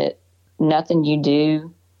of it, nothing you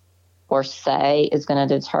do or say is going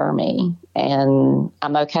to deter me, and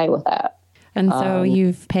I'm okay with that. And so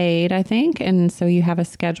you've paid, I think, and so you have a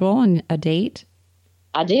schedule and a date?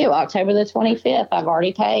 I do. October the 25th. I've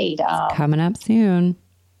already paid. It's coming up soon.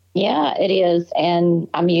 Yeah, it is. And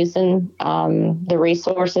I'm using the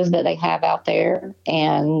resources that they have out there.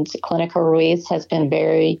 And Clinica Ruiz has been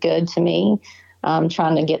very good to me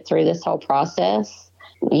trying to get through this whole process.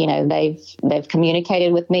 They've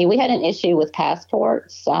communicated with me. We had an issue with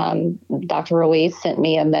passports. Dr. Ruiz sent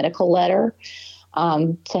me a medical letter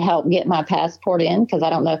to help get my passport in, because I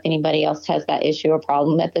don't know if anybody else has that issue or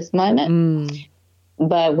problem at this moment.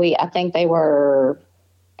 But I think they were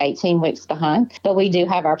 18 weeks behind, but we do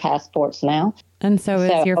have our passports now. And so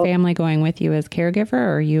is your family going with you as caregiver,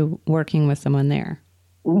 or are you working with someone there?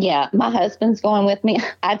 Yeah, my husband's going with me.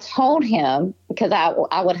 I told him, because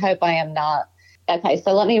I would hope I am not. Okay,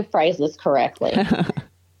 so let me phrase this correctly.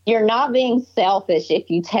 You're not being selfish if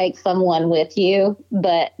you take someone with you,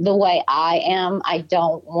 but the way I am, I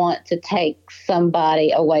don't want to take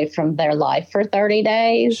somebody away from their life for 30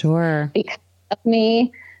 days. Sure. Because of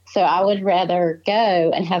me. So I would rather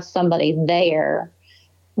go and have somebody there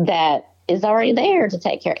that is already there to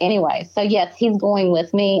take care. Anyway, so yes, he's going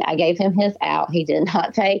with me. I gave him his out. He did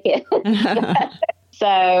not take it.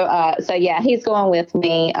 So yeah, he's going with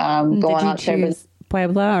me. Did you choose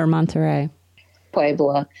Puebla or Monterrey?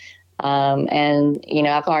 Puebla. And,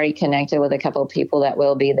 I've already connected with a couple of people that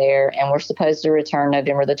will be there, and we're supposed to return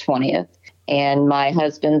November the 20th. And my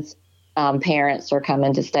husband's parents are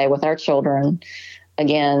coming to stay with our children.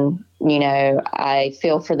 Again, I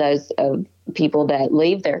feel for those people that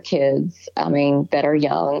leave their kids, that are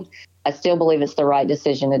young. I still believe it's the right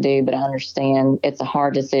decision to do, but I understand it's a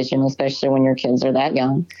hard decision, especially when your kids are that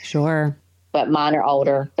young. Sure. But mine are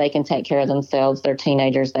older. They can take care of themselves. They're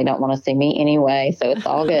teenagers. They don't want to see me anyway, so it's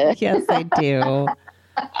all good. Yes, they do.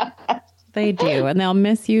 They do. And they'll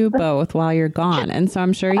miss you both while you're gone. And so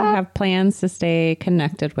I'm sure you have plans to stay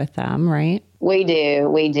connected with them, right? We do.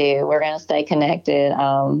 We're going to stay connected.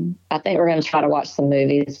 I think we're going to try to watch some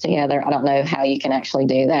movies together. I don't know how you can actually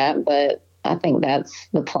do that, but I think that's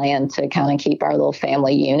the plan, to kind of keep our little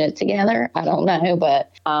family unit together. I don't know,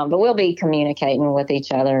 but we'll be communicating with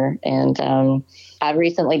each other. And I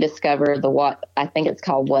recently discovered what I think it's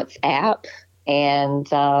called WhatsApp. And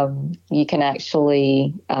you can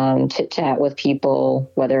actually chit chat with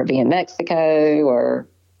people, whether it be in Mexico or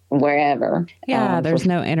wherever. Yeah, there's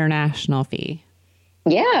no international fee.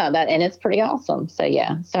 Yeah, and it's pretty awesome. So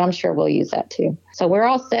yeah, so I'm sure we'll use that too. So we're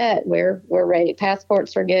all set. We're ready.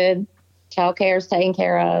 Passports are good. Child care is taken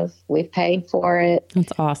care of. We've paid for it.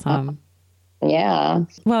 That's awesome. Yeah.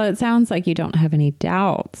 Well, it sounds like you don't have any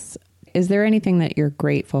doubts. Is there anything that you're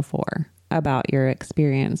grateful for? about your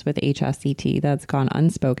experience with HSCT that's gone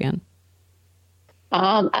unspoken?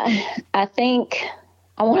 I think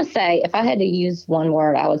I want to say, if I had to use one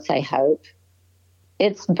word, I would say hope.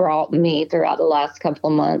 It's brought me throughout the last couple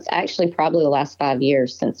of months, actually probably the last 5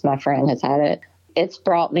 years since my friend has had it. It's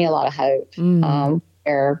brought me a lot of hope.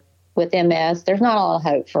 Where with MS, there's not a lot of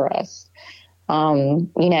hope for us. And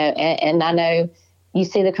I know you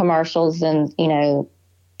see the commercials and,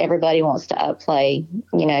 everybody wants to upplay,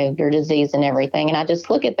 your disease and everything. And I just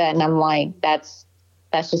look at that and I'm like, that's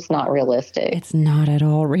just not realistic. It's not at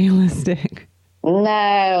all realistic.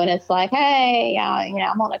 No. And it's like, hey,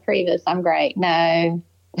 I'm on a Ocrevus. I'm great. No.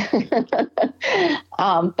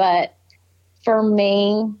 But for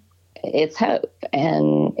me, it's hope,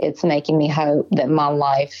 and it's making me hope that my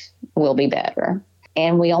life will be better.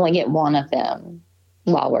 And we only get one of them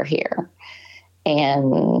while we're here.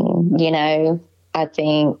 And, I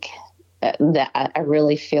think that I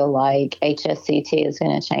really feel like HSCT is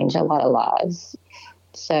going to change a lot of lives.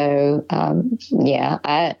 So,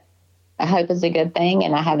 I hope it's a good thing,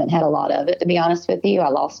 and I haven't had a lot of it, to be honest with you. I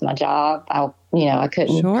lost my job. I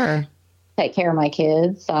couldn't take care of my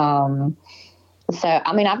kids. I've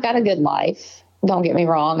got a good life. Don't get me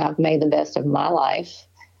wrong. I've made the best of my life.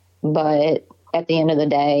 But at the end of the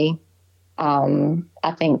day,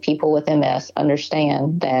 I think people with MS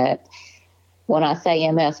understand that when I say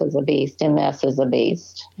MS is a beast, MS is a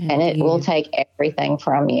beast. Indeed. And it will take everything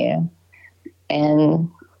from you. And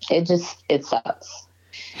it sucks.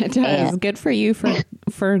 It does. Good for you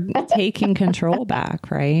for taking control back,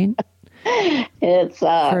 right? It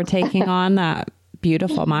sucks. For taking on that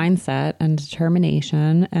beautiful mindset and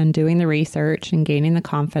determination and doing the research and gaining the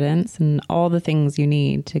confidence and all the things you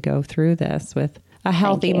need to go through this with a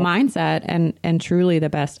healthy mindset and truly the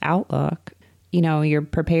best outlook. You're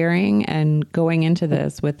preparing and going into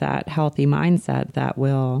this with that healthy mindset that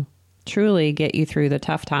will truly get you through the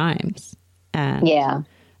tough times. And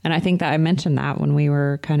I think that I mentioned that when we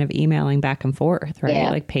were kind of emailing back and forth, right?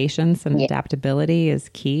 Like patience and adaptability is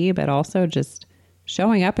key, but also just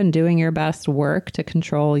showing up and doing your best work to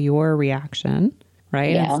control your reaction,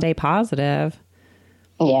 right? And stay positive.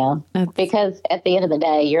 Yeah. Because at the end of the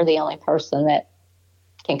day, you're the only person that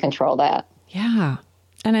can control that. Yeah.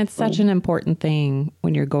 And it's such an important thing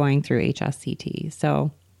when you're going through HSCT.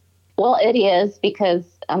 So, well, it is, because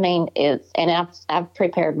I've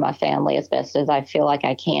prepared my family as best as I feel like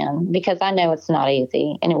I can, because I know it's not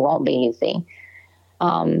easy and it won't be easy.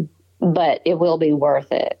 But it will be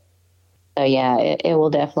worth it. So it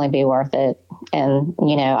will definitely be worth it. And,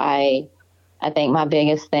 I think my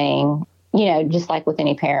biggest thing, just like with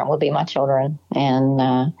any parent, would be my children.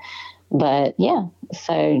 And,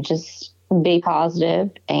 so just be positive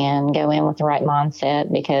and go in with the right mindset,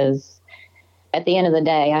 because at the end of the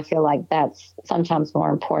day, I feel like that's sometimes more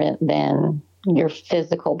important than your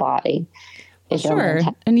physical body. Sure.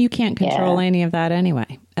 And you can't control any of that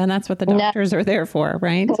anyway. And that's what the doctors are there for,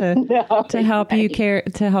 right? To help you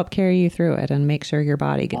carry you through it and make sure your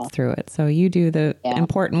body gets through it. So you do the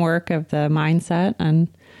important work of the mindset, and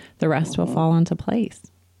the rest will fall into place.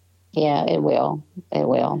 Yeah, it will. It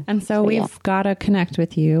will. And so we've got to connect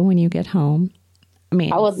with you when you get home.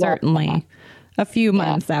 I would certainly a few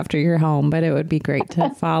months after you're home, but it would be great to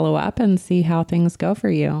follow up and see how things go for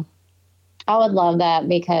you. I would love that,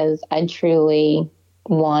 because I truly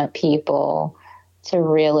want people to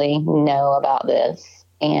really know about this.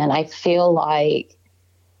 And I feel like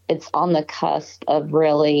it's on the cusp of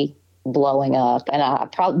really blowing up.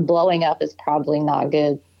 And blowing up is probably not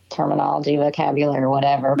good terminology, vocabulary, or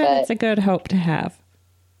whatever. But it's a good hope to have.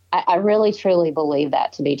 I really, truly believe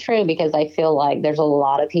that to be true, because I feel like there's a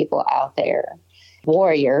lot of people out there,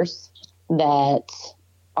 warriors, that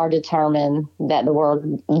are determined that the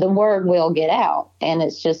word will get out. And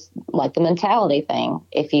it's just like the mentality thing.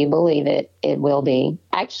 If you believe it, it will be.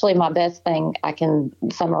 Actually, my best thing I can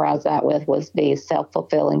summarize that with was the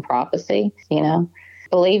self-fulfilling prophecy,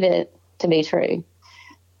 believe it to be true.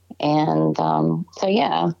 And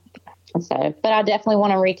but I definitely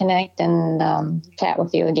want to reconnect and chat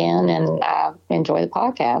with you again, and enjoy the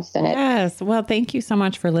podcast. And yes. Well, thank you so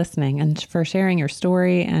much for listening and for sharing your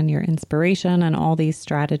story and your inspiration and all these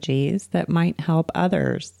strategies that might help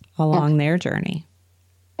others along their journey.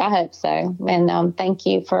 I hope so. And thank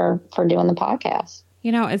you for doing the podcast.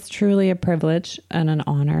 It's truly a privilege and an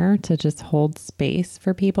honor to just hold space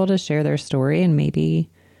for people to share their story and maybe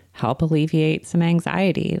help alleviate some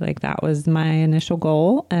anxiety. Like, that was my initial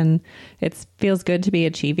goal, and it feels good to be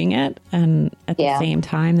achieving it. And at the same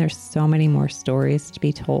time, there's so many more stories to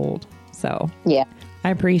be told. So I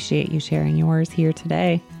appreciate you sharing yours here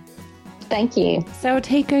today. Thank you. So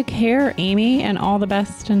take good care, Amy, and all the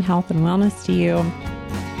best in health and wellness to you.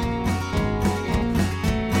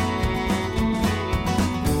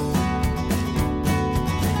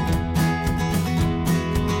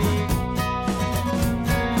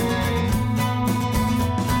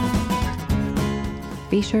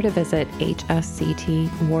 Be sure to visit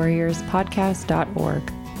hsctwarriorspodcast.org,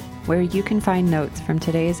 where you can find notes from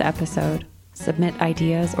today's episode, submit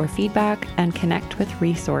ideas or feedback, and connect with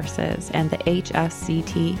resources and the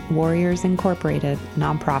HSCT Warriors Incorporated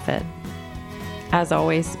nonprofit. As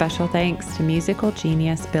always, special thanks to musical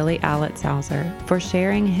genius Billy Alitzhauser for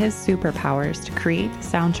sharing his superpowers to create the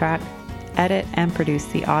soundtrack, edit, and produce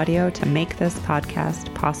the audio to make this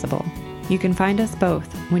podcast possible. You can find us both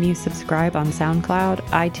when you subscribe on SoundCloud,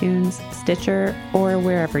 iTunes, Stitcher, or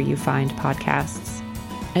wherever you find podcasts.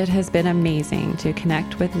 It has been amazing to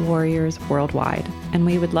connect with warriors worldwide, and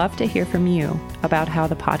we would love to hear from you about how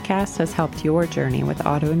the podcast has helped your journey with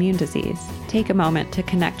autoimmune disease. Take a moment to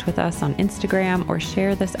connect with us on Instagram or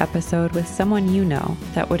share this episode with someone you know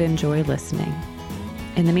that would enjoy listening.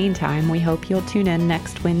 In the meantime, we hope you'll tune in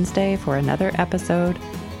next Wednesday for another episode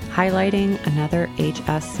highlighting another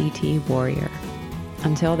HSCT warrior.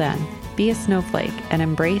 Until then, be a snowflake and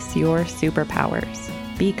embrace your superpowers.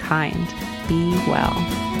 Be kind. Be well.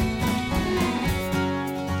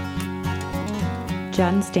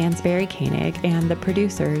 Jen Stansberry Koenig and the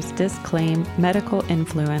producers disclaim medical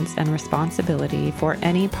influence and responsibility for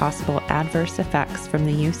any possible adverse effects from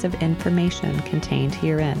the use of information contained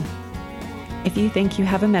herein. If you think you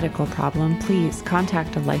have a medical problem, please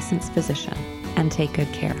contact a licensed physician and take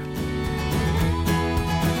good care.